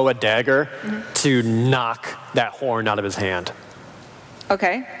throw a dagger to knock that horn out of his hand.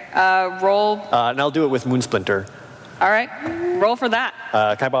 Okay. Roll. And I'll do it with Moonsplinter. All right. Roll for that.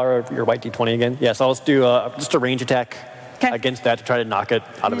 Can I borrow your white D20 again? Yes, I'll just do just a range attack against that to try to knock it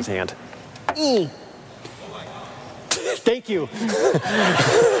out of his hand. Thank you.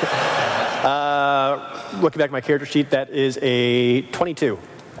 Looking back at my character sheet, that is a 22.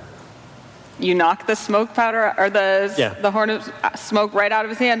 You knock the smoke powder or the horn of smoke right out of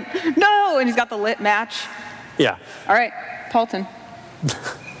his hand. No! And he's got the lit match. Yeah. All right, Paulton.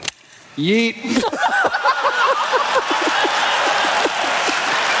 Yeet.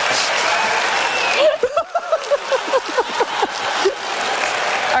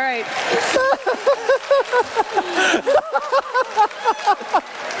 All right.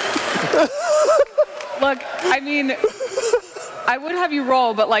 Look, I mean, I would have you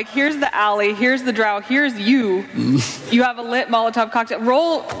roll, but like, here's the alley, here's the drow, here's you. You have a lit Molotov cocktail.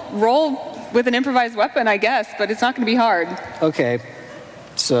 Roll with an improvised weapon, I guess, but it's not going to be hard. Okay.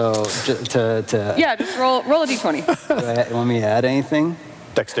 So, Yeah, just roll a d20. want me to add anything?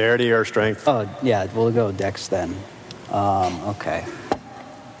 Dexterity or strength? Oh, yeah, we'll go dex then. Okay.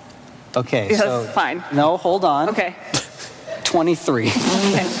 Okay, Yeah, so... that's fine. No, hold on. Okay. 23.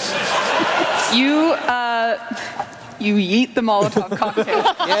 Okay. You yeet the Molotov cocktail.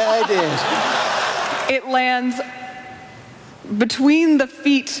 Yeah, I It lands between the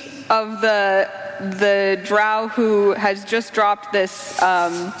feet of the drow who has just dropped this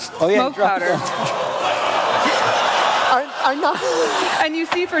smoke powder. I'm not. And you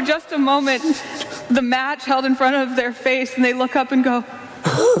see for just a moment the match held in front of their face, and they look up and go,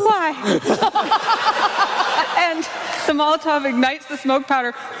 "Why?" And the Molotov ignites the smoke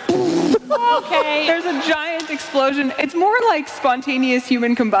powder. Okay. There's a giant explosion. It's more like spontaneous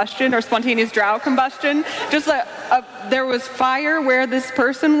human combustion or spontaneous drow combustion. Just like there was fire where this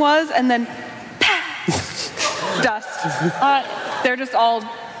person was, and then dust. They're just all.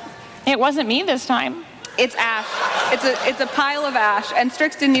 It wasn't me this time. It's ash. It's a pile of ash, and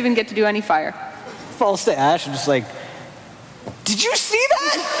Strix didn't even get to do any fire. Falls to ash and just like, did you see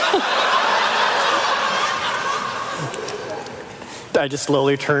that? I just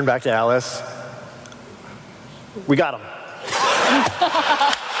slowly turn back to Alice. We got him.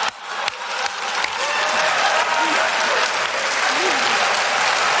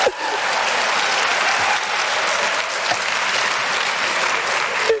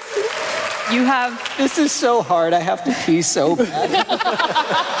 You have. This is so hard. I have to pee so bad.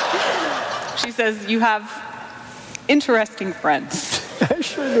 She says you have interesting friends. I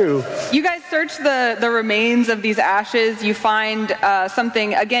sure do. You guys search the remains of these ashes. You find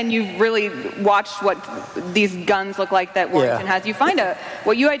something. Again, you've really watched what these guns look like that Warrington has. You find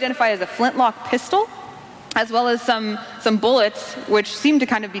what you identify as a flintlock pistol, as well as some bullets, which seem to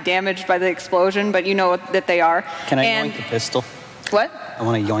kind of be damaged by the explosion, but you know that they are. Can I yoink the pistol? What? I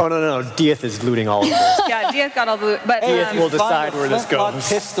want to yoink. Oh, no. Dieth is looting all of this. Yeah, Diaz got all the. But Dieth will decide where this goes.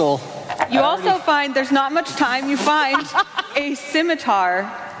 Pistol. you also find there's not much time. You find a scimitar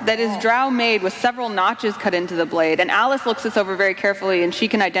that is drow made with several notches cut into the blade. And Alice looks this over very carefully, and she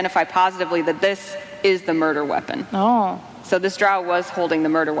can identify positively that this is the murder weapon. Oh. So this drow was holding the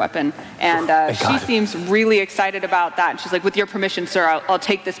murder weapon, and she seems really excited about that. And she's like, "With your permission, sir, I'll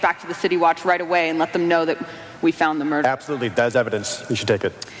take this back to the City Watch right away and let them know that we found the murder." Absolutely, that's evidence. You should take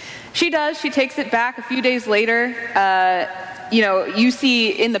it. She does. She takes it back. A few days later, you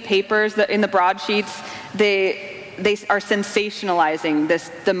see in the papers, in the broadsheets, they are sensationalizing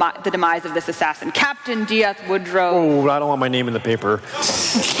the demise of this assassin, Captain Diaz Woodrow. Oh, I don't want my name in the paper.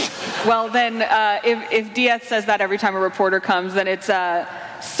 Well, then, if Diaz says that every time a reporter comes, then it's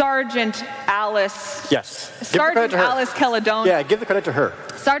Sergeant Alice. Yes. Sergeant Alice Celadona. Yeah, give the credit to her.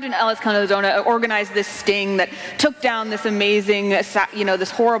 Sergeant Alice Celadona organized this sting that took down this amazing,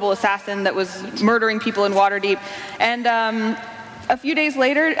 this horrible assassin that was murdering people in Waterdeep. And a few days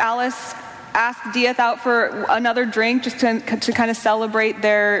later, Alice asked Dieth out for another drink just to kind of celebrate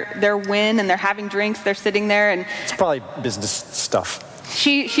their win, and they're having drinks, they're sitting there, and it's probably business stuff.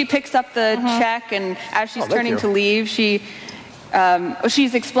 She picks up the check, and as she's turning to leave, she's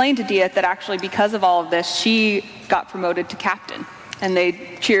explained to Dieth that actually because of all of this, she got promoted to captain, and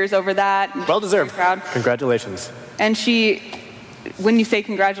they cheers over that. Well deserved. Congratulations. And when you say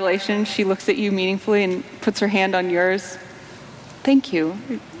congratulations, she looks at you meaningfully and puts her hand on yours. Thank you.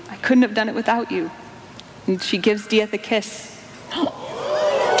 I couldn't have done it without you. And she gives Dieth a kiss.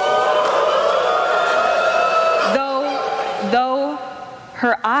 Though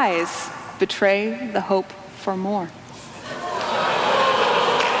her eyes betray the hope for more.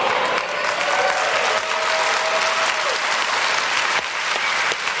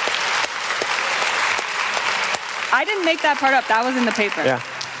 I didn't make that part up. That was in the paper. Yeah.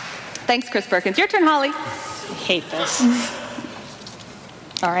 Thanks, Chris Perkins. Your turn, Holly. I hate this.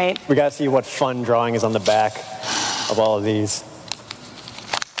 All right. We got to see what fun drawing is on the back of all of these.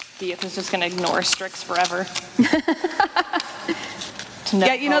 Dieth is just going to ignore Strix forever.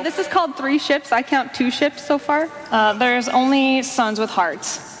 Yeah, this is called 3 ships. I count 2 ships so far. There's only sons with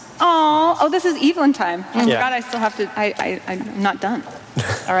hearts. Oh, this is Evelyn time. I Yeah. forgot I still have to, I'm not done.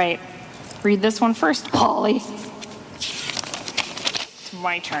 All right. Read this one first, Holly. It's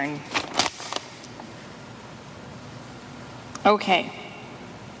my turn. Okay.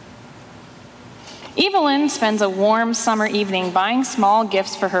 Evelyn spends a warm summer evening buying small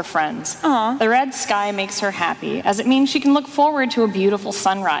gifts for her friends. Aww. The red sky makes her happy, as it means she can look forward to a beautiful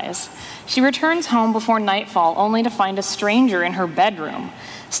sunrise. She returns home before nightfall, only to find a stranger in her bedroom.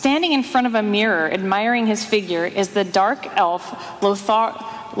 Standing in front of a mirror, admiring his figure, is the dark elf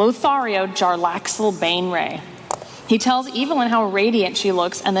Lothario Jarlaxle Bainray. He tells Evelyn how radiant she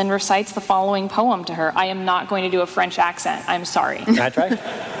looks and then recites the following poem to her. I am not going to do a French accent. I'm sorry. Can I try?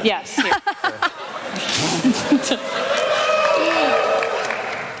 Yes. Here.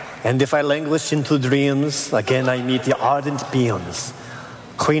 And if I languish into dreams, again I meet the ardent beams.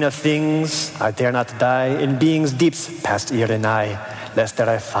 Queen of things, I dare not die in being's deeps past ear and eye, lest that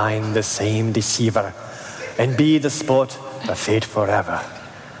I find the same deceiver, and be the sport of fate forever.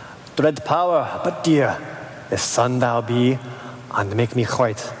 Dread power, but dear, if son thou be, and make me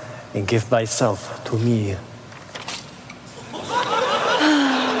white, and give thyself to me.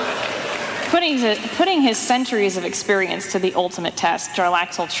 Putting his centuries of experience to the ultimate test,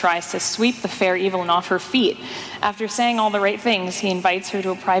 Jarlaxle tries to sweep the fair Evelyn off her feet. After saying all the right things, he invites her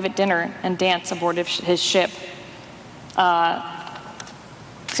to a private dinner and dance aboard his ship.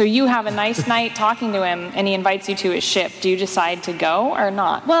 So you have a nice night talking to him, and he invites you to his ship. Do you decide to go or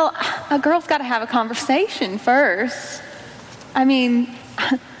not? Well, a girl's got to have a conversation first. I mean,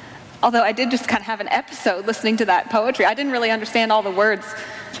 although I did just kind of have an episode listening to that poetry. I didn't really understand all the words,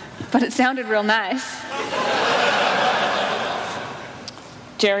 but it sounded real nice.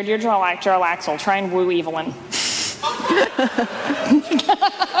 Jared, you're Jarlaxle. Try and woo Evelyn.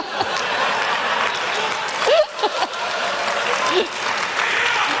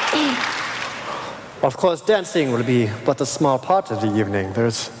 Of course, dancing will be but a small part of the evening.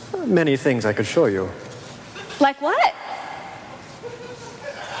 There's many things I could show you. Like what?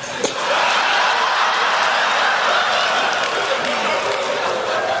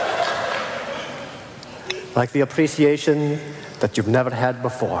 Like the appreciation that you've never had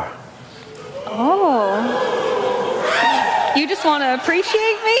before. Oh. You just want to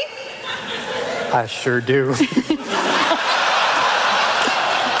appreciate me? I sure do.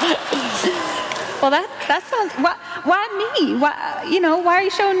 Well, that sounds. Why me? Why are you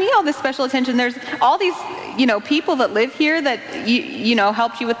showing me all this special attention? There's all these, people that live here that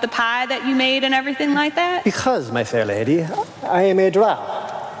helped you with the pie that you made and everything like that. Because, my fair lady, I am a drow,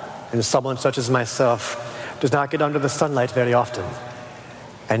 and someone such as myself does not get under the sunlight very often.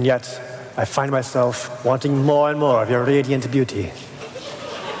 And yet, I find myself wanting more and more of your radiant beauty.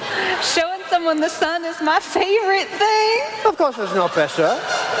 Showing someone the sun is my favorite thing. Of course, there's no pressure.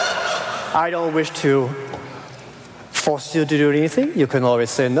 I don't wish to force you to do anything. You can always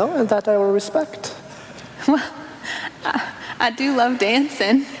say no, and that I will respect. Well, I do love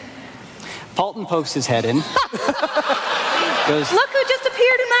dancing. Paulton pokes his head in. Goes, Look who just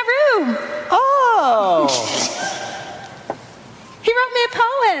appeared in my room. oh, He wrote me a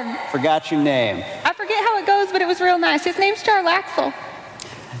poem. forgot your name. I forget how it goes, but it was real nice. His name's Jarlaxle. And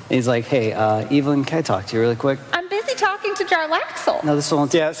he's like, hey, Evelyn, can I talk to you really quick? I'm busy talking to Jarlaxle. No, this will only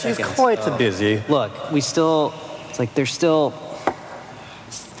take Yeah, a she's second, quite so- busy. Look, it's like there's still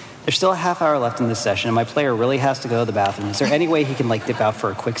a half hour left in this session, and my player really has to go to the bathroom. Is there any way he can like dip out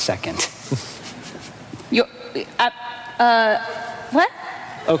for a quick second? What?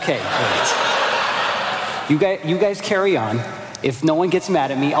 Okay, great. You guys carry on. If no one gets mad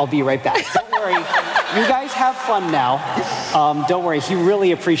at me, I'll be right back. Don't worry. You guys have fun now. Don't worry. He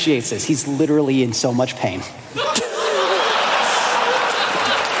really appreciates this. He's literally in so much pain.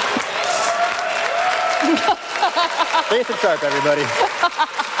 Nathan Sharp, everybody.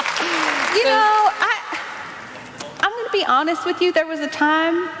 You know, I'm going to be honest with you. There was a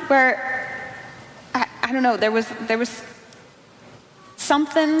time where I don't know. There was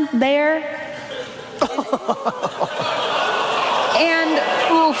something there, and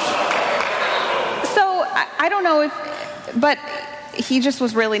so I don't know but he just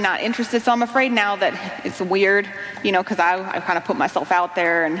was really not interested. So I'm afraid now that it's weird, because I kind of put myself out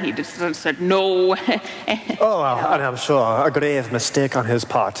there, and he just said no. And I'm sure a grave mistake on his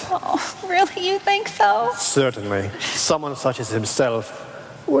part. Oh, really? You think so? Certainly. Someone such as himself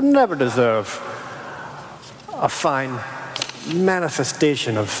would never deserve a fine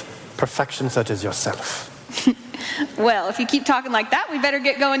manifestation of perfection such as yourself. Well, if you keep talking like that, we better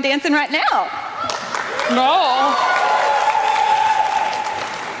get going dancing right now. No.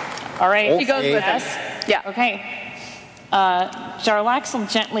 All right. He goes with us. Yeah. Okay. Jarlaxle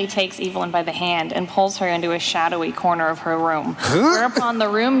gently takes Evelyn by the hand and pulls her into a shadowy corner of her room. Whereupon the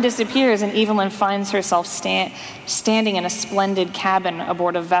room disappears and Evelyn finds herself standing in a splendid cabin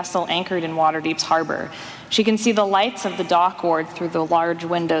aboard a vessel anchored in Waterdeep's harbor. She can see the lights of the dock ward through the large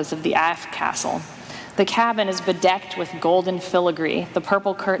windows of the aft castle. The cabin is bedecked with golden filigree, the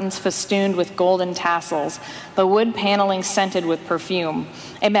purple curtains festooned with golden tassels, the wood paneling scented with perfume.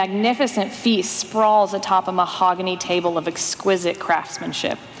 A magnificent feast sprawls atop a mahogany table of exquisite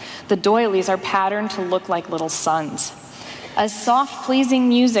craftsmanship. The doilies are patterned to look like little suns. As soft, pleasing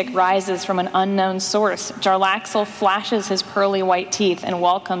music rises from an unknown source, Jarlaxle flashes his pearly white teeth and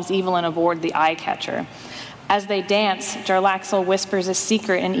welcomes Evelyn aboard the eye-catcher. As they dance, Jarlaxle whispers a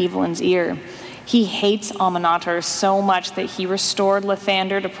secret in Evelyn's ear. He hates Aminator so much that he restored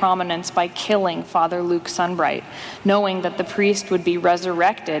Lathander to prominence by killing Father Luke Sunbright, knowing that the priest would be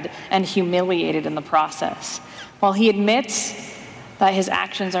resurrected and humiliated in the process. While he admits that his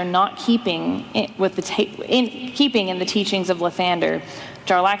actions are not keeping in the teachings of Lathander,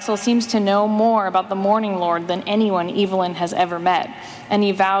 Jarlaxle seems to know more about the Morning Lord than anyone Evelyn has ever met, and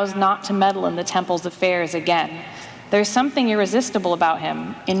he vows not to meddle in the temple's affairs again. There's something irresistible about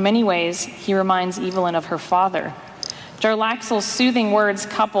him. In many ways, he reminds Evelyn of her father. Jarlaxle's soothing words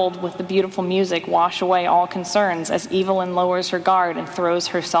coupled with the beautiful music wash away all concerns as Evelyn lowers her guard and throws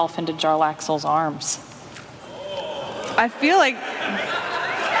herself into Jarlaxle's arms. I feel like...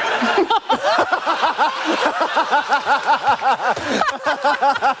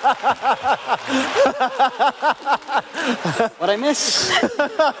 What'd I miss?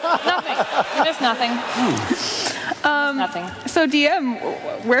 Nothing. You missed nothing. Nothing. So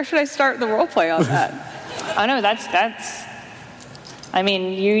DM, where should I start the role play on that? Oh no, that's. I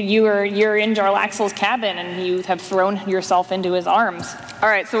mean, you're in Jarlaxle's cabin and you have thrown yourself into his arms. All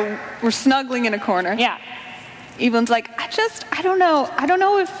right, so we're snuggling in a corner. Yeah. Evelyn's like, I don't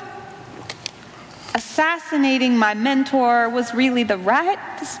know if assassinating my mentor was really the right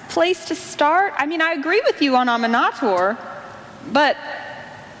place to start. I mean, I agree with you on Aminator, but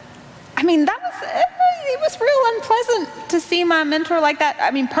I mean, it was real unpleasant to see my mentor like that.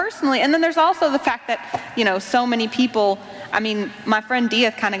 I mean, personally. And then there's also the fact that, so many people, I mean, my friend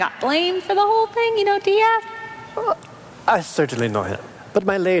Diaz kind of got blamed for the whole thing, Diaz? I certainly know him. But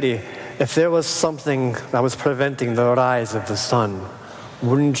my lady, if there was something that was preventing the rise of the sun,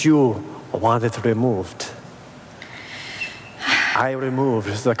 wouldn't you want it removed? I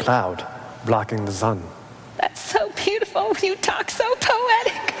removed the cloud blocking the sun. That's so beautiful. You talk so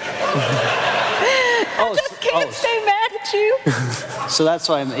poetic. I just can't stay mad at you. So that's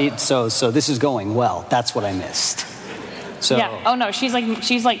why so this is going well. That's what I missed. So yeah. Oh no, she's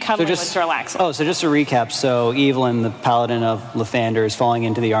like cuddling with Jarlaxle. Oh, so just to recap, so Evelyn, the paladin of Lathander, is falling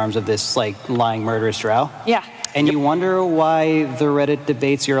into the arms of this lying murderous drow. Yeah. And you wonder why the Reddit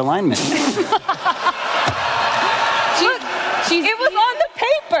debates your alignment. It was on the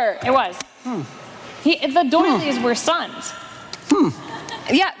paper. It was. The doilies were sons.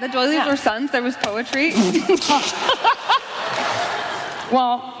 Yeah, the doilies were sons. There was poetry.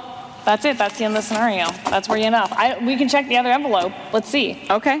 Well, that's it. That's the end of the scenario. That's where you end up. We can check the other envelope. Let's see.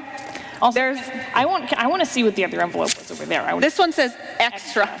 Okay. Also, I want to see what the other envelope was over there. This one says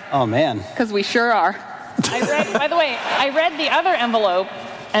extra. Oh man. Because we sure are. By the way, I read the other envelope,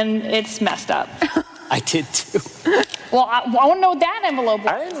 and it's messed up. I did too. Well, I want to know what that envelope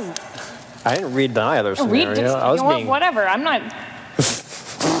was. I didn't read either scenario. I was being... Whatever, I'm not...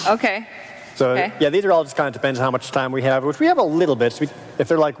 Okay. So, Okay. yeah, these are all just kind of depends on how much time we have, which we have a little bit. So if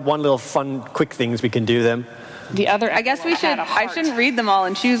they're like one little fun, quick things, we can do them. The other... I guess we should, I shouldn't read them all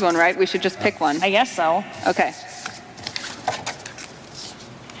and choose one, right? We should just pick one. I guess so. Okay.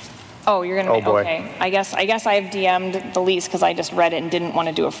 Oh, you're gonna. Oh, boy. Okay. I guess I have DM'd the least because I just read it and didn't want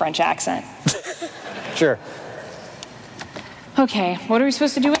to do a French accent. Sure. Okay. What are we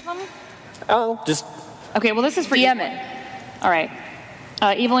supposed to do with them? Oh, just... Okay. Well, this is for DM Evelyn. it. All right.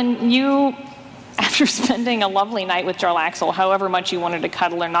 Evelyn, you, after spending a lovely night with Jarl Axel, however much you wanted to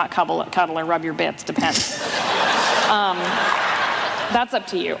cuddle or not cuddle or rub your bits, depends. That's up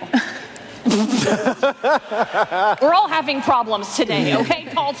to you. We're all having problems today, okay,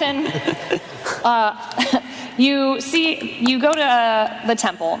 Colton? You go to the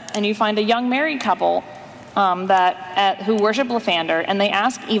temple and you find a young married couple who worship Lathander, and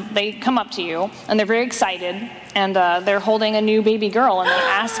they come up to you and they're very excited, and they're holding a new baby girl, and they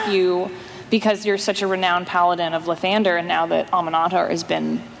ask you, because you're such a renowned paladin of Lathander, and now that Aminatar has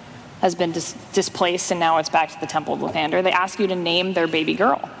been displaced and now it's back to the temple of Lathander, they ask you to name their baby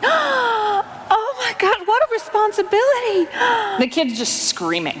girl. Oh my God, what a responsibility. The kid's just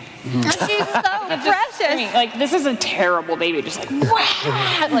screaming. She's so precious. Screaming. Like, this is a terrible baby, just like,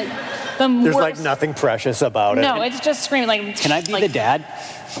 wah! Like, There's like nothing precious about it. No, it's just screaming. Like, Can I be the dad?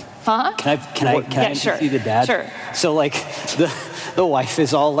 Huh? Can I sure. be the dad? Sure. So like the wife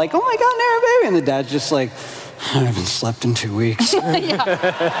is all like, oh my God, Nara baby, and the dad's just like, I haven't slept in 2 weeks.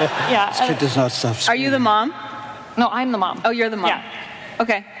 Yeah. This kid does not stop Are screaming. you the mom? No, I'm the mom. Oh, you're the mom. Yeah.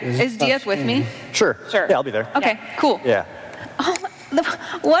 Okay. Is Diaz with me? Sure. Sure. Yeah, I'll be there. Okay, cool. Yeah. Oh,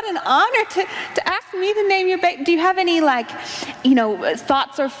 what an honor to ask me to name your baby. Do you have any,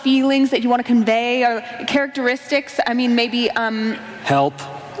 thoughts or feelings that you want to convey, or characteristics? I mean, maybe, Help.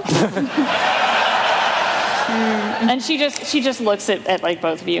 And she just looks at like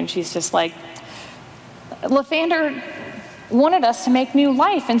both of you, and she's just like, Lathander wanted us to make new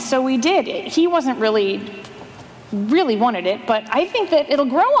life, and so we did. He wasn't really wanted it, but I think that it'll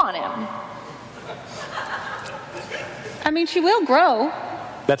grow on him. I mean, she will grow.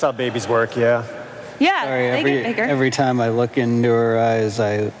 That's how babies work, yeah. Yeah, Sorry, they get bigger. every time I look into her eyes,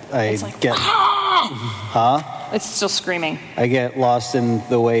 I Like, get, huh? It's still screaming. I get lost in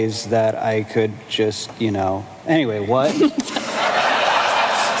the ways that I could just, Anyway, what?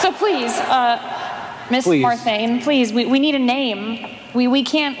 So please, Miss Please. Marthane, please, we need a name. We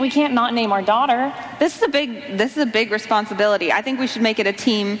can't not name our daughter. This is a big responsibility. I think we should make it a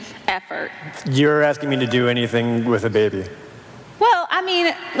team effort. You're asking me to do anything with a baby. Well, I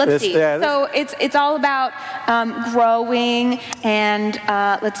mean, let's see. Yeah, so it's all about growing, and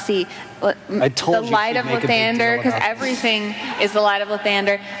let's see. I told the you light she'd of make a big Lathander, deal because about it. everything is the light of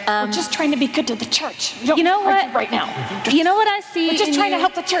Lathander. We're just trying to be good to the church. You know what? Right now. You know what I see? We're just in trying you? to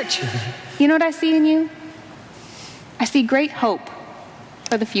help the church. You know what I see in you? I see great hope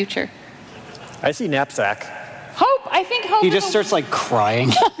for the future. I see knapsack. Hope. I think hope. He is just a- starts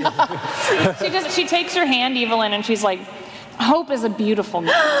crying. She takes her hand, Evelyn, and she's like, Hope is a beautiful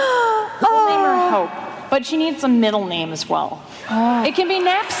name. We'll name her Hope. But she needs a middle name as well. It can be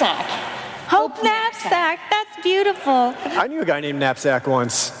Knapsack. Hope Knapsack. That's beautiful. I knew a guy named Knapsack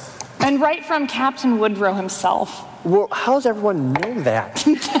once. And right from Captain Woodrow himself. Well, how does everyone know that?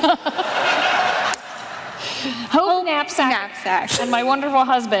 Hope Knapsack. And my wonderful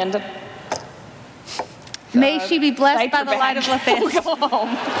husband. May she be blessed by diaper the light of bag. Lathander. Go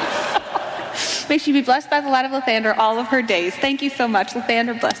home. May she be blessed by the light of Lathander all of her days. Thank you so much.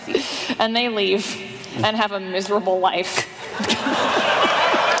 Lathander bless you. And they leave and have a miserable life.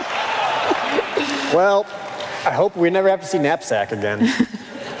 Well, I hope we never have to see knapsack again.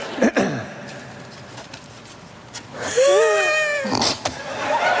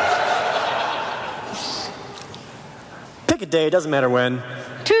 Pick a day, doesn't matter when.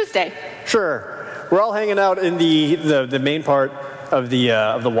 Tuesday. Sure. We're all hanging out in the main part of the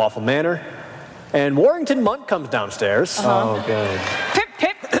Waffle Manor, and Warrington Munt comes downstairs. Oh, good. Pip,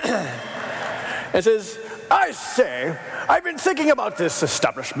 pip. And says, I say, I've been thinking about this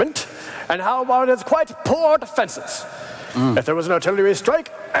establishment and how about its quite poor defenses. If there was an artillery strike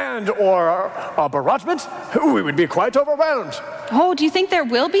or a barragement, we would be quite overwhelmed. Oh, do you think there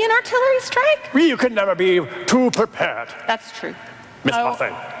will be an artillery strike? You can never be too prepared, That's true. Miss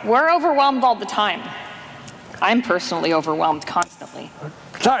Marthane. We're overwhelmed all the time. I'm personally overwhelmed constantly.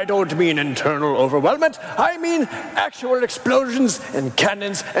 I don't mean internal overwhelmment. I mean actual explosions and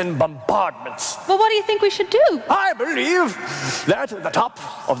cannons and bombardments. Well, what do you think we should do? I believe that at the top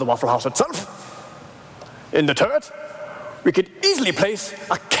of the Waffle House itself, in the turret, we could easily place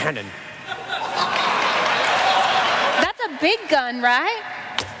a cannon. That's a big gun, right?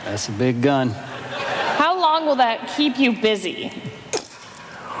 That's a big gun. How long will that keep you busy?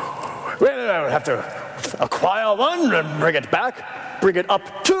 Well, I would have to acquire one and bring it back, bring it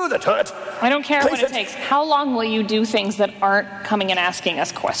up to the turret. I don't care Place what it it. takes. How long will you do things that aren't coming and asking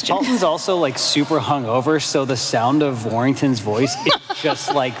us questions? Alton's also like super hungover, so the sound of Warrington's voice is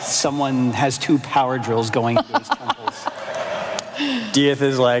just like someone has 2 power drills going through his temples. Dieth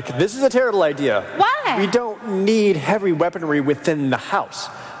is like, this is a terrible idea. Why? We don't need heavy weaponry within the house.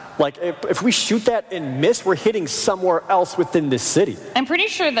 Like, if we shoot that and miss, we're hitting somewhere else within this city. I'm pretty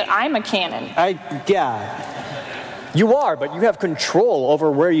sure that I'm a cannon. Yeah. You are, but you have control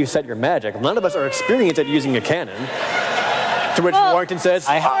over where you set your magic. None of us are experienced at using a cannon. To which Warrington says,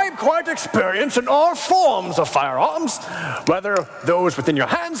 I'm quite experienced in all forms of firearms, whether those within your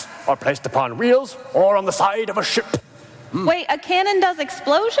hands are placed upon wheels or on the side of a ship. Wait, a cannon does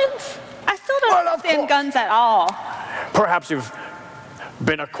explosions? I still don't Well, of understand course. guns at all. Perhaps you've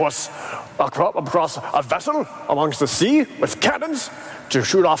been across a vessel amongst the sea with cannons to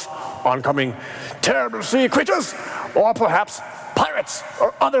shoot off oncoming terrible sea creatures, or perhaps pirates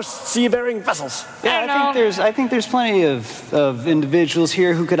or other sea-faring vessels. Yeah, I think there's plenty of individuals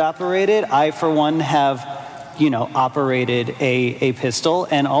here who could operate it. I, for one, have, operated a pistol,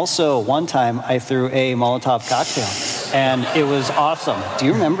 and also one time I threw a Molotov cocktail, and it was awesome. Do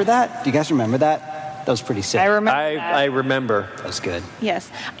you remember that? Do you guys remember that? That was pretty sick. I remember that. I remember. That was good.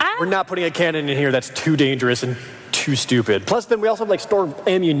 Yes. We're not putting a cannon in here that's too dangerous and too stupid. Plus, then we also have stored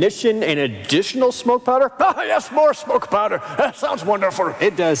ammunition and additional smoke powder. Ah, yes, more smoke powder. That sounds wonderful.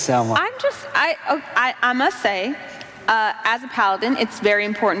 It does sound like. I must say, as a paladin, it's very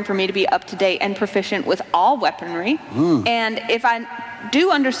important for me to be up to date and proficient with all weaponry. And if I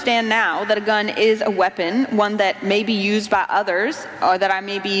do understand now that a gun is a weapon, one that may be used by others, or that I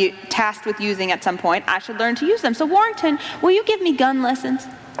may be tasked with using at some point, I should learn to use them. So Warrington, will you give me gun lessons?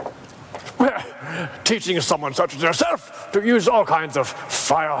 Well, teaching someone such as yourself to use all kinds of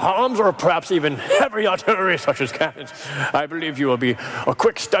firearms, or perhaps even heavy artillery such as cannons, I believe you will be a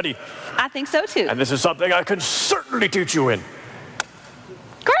quick study. I think so too. And this is something I can certainly teach you in.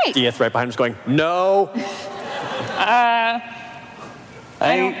 Great. Dieth right behind him is going, no.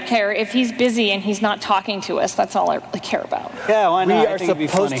 I don't care. If he's busy and he's not talking to us, that's all I really care about. Yeah, why not? We I are think it'd be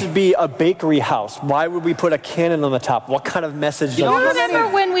supposed funny. to be a bakery house. Why would we put a cannon on the top? What kind of message Do does you it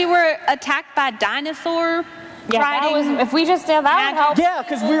remember when we were attacked by dinosaur riding? If we just did that, would help. Yeah,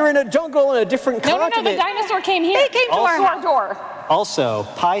 because we were in a jungle in a different No, continent. the dinosaur came here. He came to our door. Also,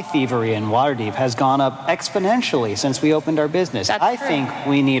 pie thievery in Waterdeep has gone up exponentially since we opened our business. That's I true. think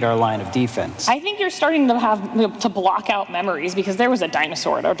we need our line of defense. I think you're starting to have to block out memories because there was a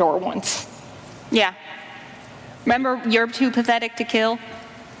dinosaur at our door once. Yeah. Remember, you're too pathetic to kill?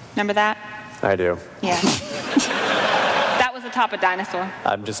 Remember that? I do. Yeah. That was the top of dinosaur.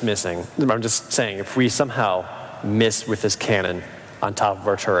 I'm just saying, if we somehow miss with this cannon on top of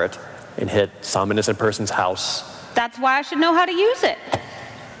our turret and hit some innocent person's house, That's why I should know how to use it.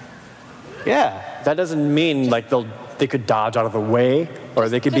 Yeah. that doesn't mean they could dodge out of the way, or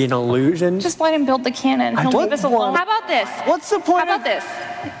they could be an illusion. Just let him build the cannon. He'll leave us alone. How about this? What's the point How about this?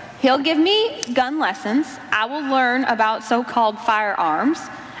 He'll give me gun lessons. I will learn about so-called firearms.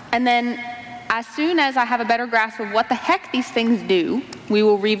 And then as soon as I have a better grasp of what the heck these things do, we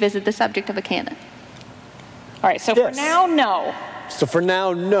will revisit the subject of a cannon. All right, so Yes. for now, no. So for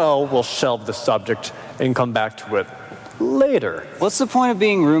now, no, we'll shelve the subject and come back to it later. What's the point of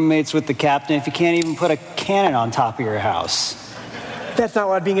being roommates with the captain if you can't even put a cannon on top of your house? That's not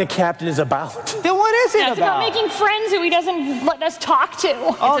what being a captain is about. Then what is it Yeah, it's about making friends who he doesn't let us talk to.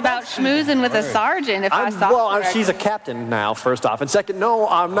 It's about schmoozing with a sergeant, if I saw it She's a captain now, first off. And second, no,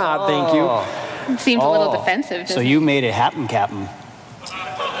 I'm not, thank you. It seems a little defensive. So doesn't you made it happen, Captain. it?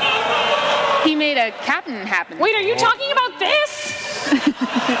 He made a captain happen. Wait, are you talking about this?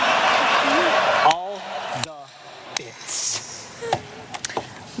 All the bits.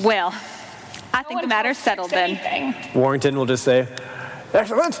 Well, I think the matter's settled then. Warrington will just say,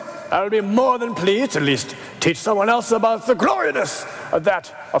 excellent. I will be more than pleased to at least teach someone else about the gloriousness of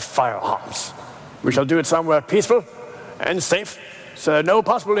that of firearms. We shall do it somewhere peaceful and safe, so no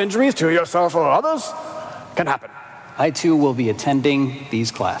possible injuries to yourself or others can happen. I too will be attending these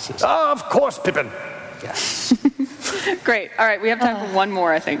classes. Of course, Pippin. Yes. Great. All right, we have time for one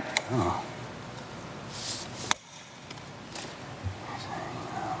more, I think.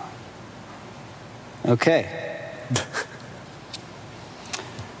 Okay.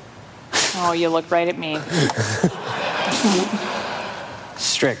 Oh, you look right at me.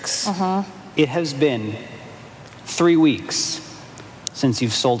 Strix, it has been 3 weeks since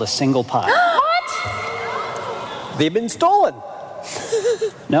you've sold a single pie. What? They've been stolen.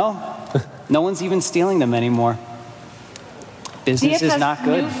 No one's even stealing them anymore. Business DF is has not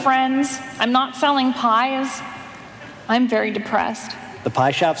good. new friends. I'm not selling pies. I'm very depressed. The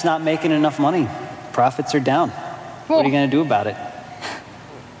pie shop's not making enough money. Profits are down. What are you going to do about it?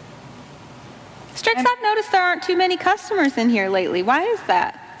 Strix, I've noticed there aren't too many customers in here lately. Why is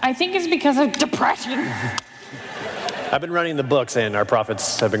that? I think it's because of depression. I've been running the books, and our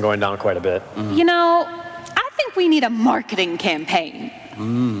profits have been going down quite a bit. You know, I think we need a marketing campaign.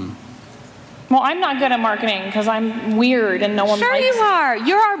 Well, I'm not good at marketing because I'm weird and no one Sure likes you are.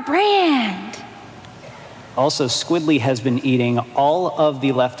 You're our brand. Also, Squidly has been eating all of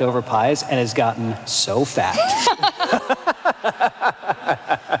the leftover pies and has gotten so fat.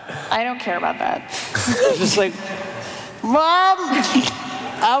 I don't care about that. Just like, Mom,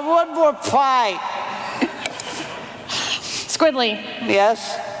 I want more pie. Squidly,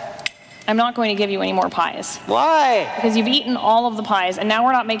 Yes? I'm not going to give you any more pies Why? because you've eaten all of the pies and now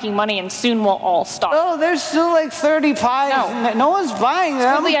we're not making money and soon we'll all stop. Oh, there's still like 30 pies. No. And no one's buying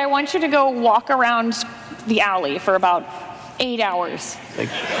them. Squidly, I want you to go walk around the alley for about 8 hours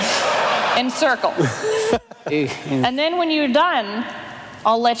in circles. And then when you're done,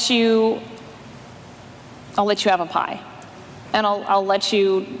 I'll let you have a pie. And I'll let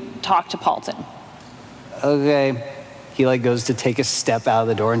you talk to Paulton. okay. He like goes to take a step out of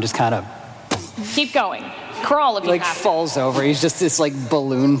the door and just kind of Keep going. Crawl if you like have to. falls over. He's just this like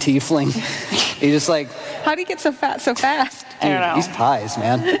balloon tiefling. He's just like, How do you get so fat so fast? I don't know. these pies,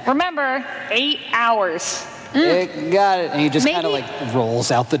 man. Remember, 8 hours. Got it. And he just kind of Maybe- like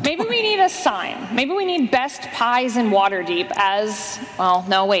rolls out the door. Maybe we need a sign. Maybe we need best pies in Waterdeep as, well,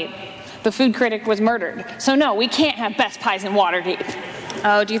 no, wait. The food critic was murdered. So no, we can't have best pies in Waterdeep.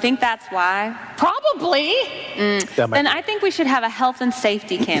 Oh, do you think that's why? Probably. Then I think we should have a health and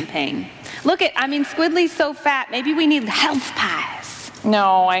safety campaign. Squidly's so fat. Maybe we need health pies.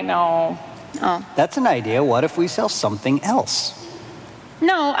 No, I know. Oh. That's an idea. What if we sell something else?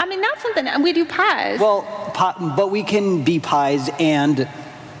 No, not something. We do pies. Well, but we can be pies and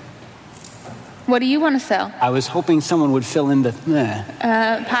What do you want to sell? I was hoping someone would fill in the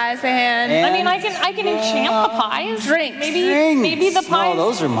Pies and... I mean, I can enchant the pies. Drinks. Maybe the pies. No,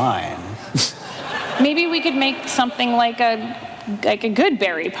 those are mine. Maybe we could make something like a good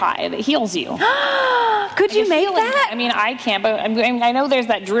berry pie that heals you. Could you make Healing. that? I mean, I can't, but I know there's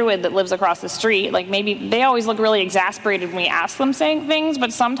that druid that lives across the street. Like maybe they always look really exasperated when we ask them saying things,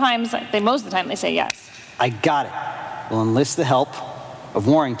 but sometimes most of the time they say yes. I got it. We'll enlist the help of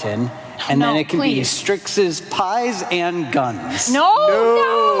Warrington, and No, then it can be please. Strix's pies and guns. No.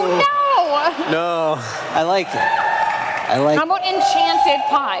 No. I like it. How about enchanted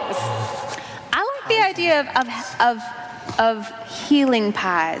pies? I like the idea of healing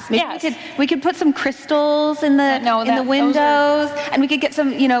pies. Maybe Yes. we could put some crystals in the No, in the those windows, and we could get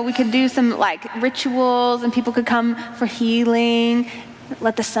some. We could do some like rituals, and people could come for healing.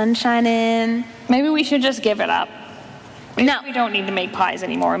 Let the sun shine in. Maybe we should just give it up. No. We don't need to make pies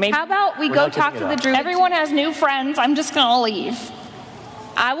anymore. Maybe How about we go talk to the druid? everyone has new friends. I'm just gonna leave.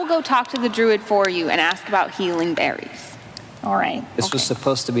 I will go talk to the druid for you and ask about healing berries. All right. This was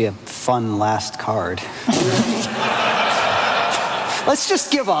supposed to be a fun last card. Let's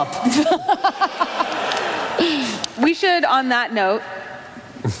just give up. We should, on that note,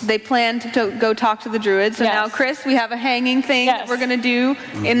 they plan to go talk to the druid. So Yes. now, Chris, we have a hanging thing that Yes. we're going to do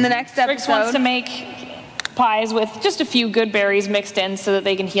in the next Strix wants episode. to make pies with just a few good berries mixed in so that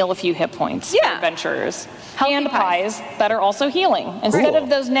they can heal a few hit points Yeah. for adventurers. Healthy And pies. pies that are also healing instead Cool. of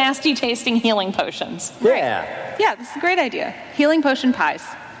those nasty tasting healing potions. Yeah. Yeah, this is a great idea. Healing potion pies.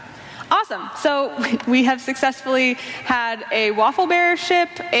 Awesome. So we have successfully had a waffle bearer ship,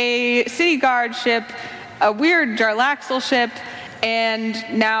 a city guard ship, a weird Jarlaxle ship, and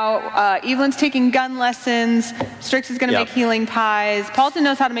now Evelyn's taking gun lessons. Strix is going to Yep. make healing pies. Paulton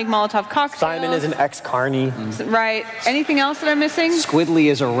knows how to make Molotov cocktails. Simon is an ex-carny. Right. Anything else that I'm missing?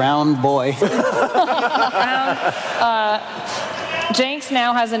 Squidly is a round boy. Jenks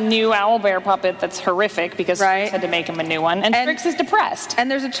now has a new owlbear puppet that's horrific because Right. Strix had to make him a new one. And And- Strix is depressed.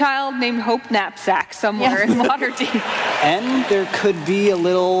 And there's a child named Hope Knapsack somewhere in Waterdeep. And there could be a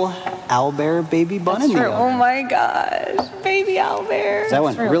little owlbear baby bun in the Oh oven. my gosh, baby owlbear. That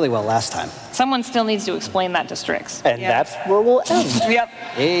went really well last time. Someone still needs to explain that to Strix. And Yeah. that's where we'll end. Yep,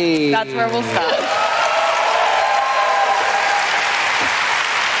 Hey. that's where we'll stop.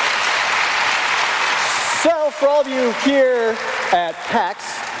 So, for all of you here at PAX,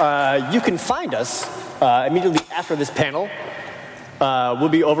 you can find us immediately after this panel. We'll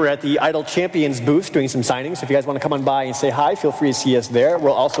be over at the Idle Champions booth doing some signings. So if you guys want to come on by and say hi, feel free to see us there.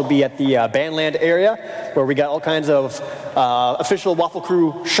 We'll also be at the Bandland area where we got all kinds of official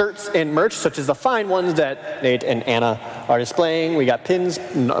Wafflecrew shirts and merch, such as the fine ones that Nate and Anna are displaying. We got pins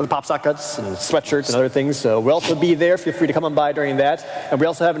and other pop sockets and sweatshirts and other things. So we'll also be there. Feel free to come on by during that. And we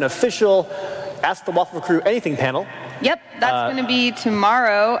also have an official Ask the Wafflecrew Anything panel. Yep, that's going to be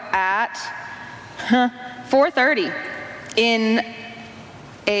tomorrow at 4:30 in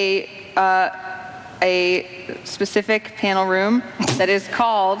a specific panel room that is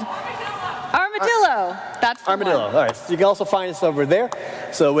called Armadillo. That's the Armadillo. one. All right. So you can also find us over there.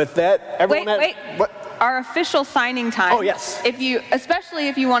 So with that, everyone. Wait. What? Our official signing time. Oh, yes. Especially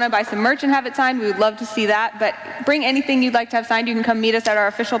if you want to buy some merch and have it signed, we would love to see that. But bring anything you'd like to have signed. You can come meet us at our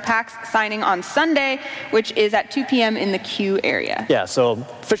official PAX signing on Sunday, which is at 2 p.m. in the Q area. Yeah, so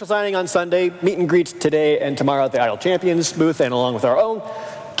official signing on Sunday, meet and greets today and tomorrow at the Idle Champions booth, and along with our own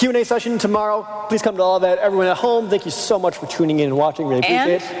Q&A session tomorrow. Please come to all of that. Everyone at home, thank you so much for tuning in and watching. Really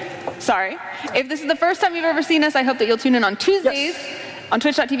appreciate it. Sorry, if this is the first time you've ever seen us, I hope that you'll tune in on Tuesdays. Yes. On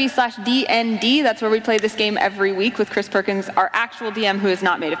twitch.tv/DND, that's where we play this game every week with Chris Perkins, our actual DM who is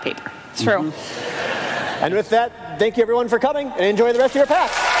not made of paper. It's true. And with that, thank you everyone for coming, and enjoy the rest of your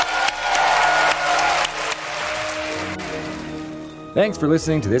PAX. Thanks for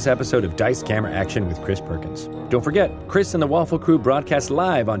listening to this episode of Dice Camera Action with Chris Perkins. Don't forget, Chris and the Wafflecrew broadcast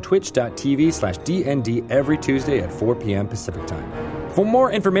live on twitch.tv/DND every Tuesday at 4 p.m. Pacific Time. For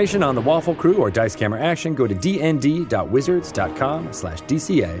more information on the Wafflecrew or Dice Camera Action, go to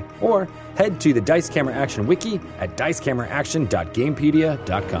dnd.wizards.com/DCA or head to the Dice Camera Action wiki at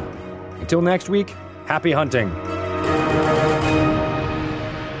dicecameraaction.gamepedia.com. Until next week, happy hunting!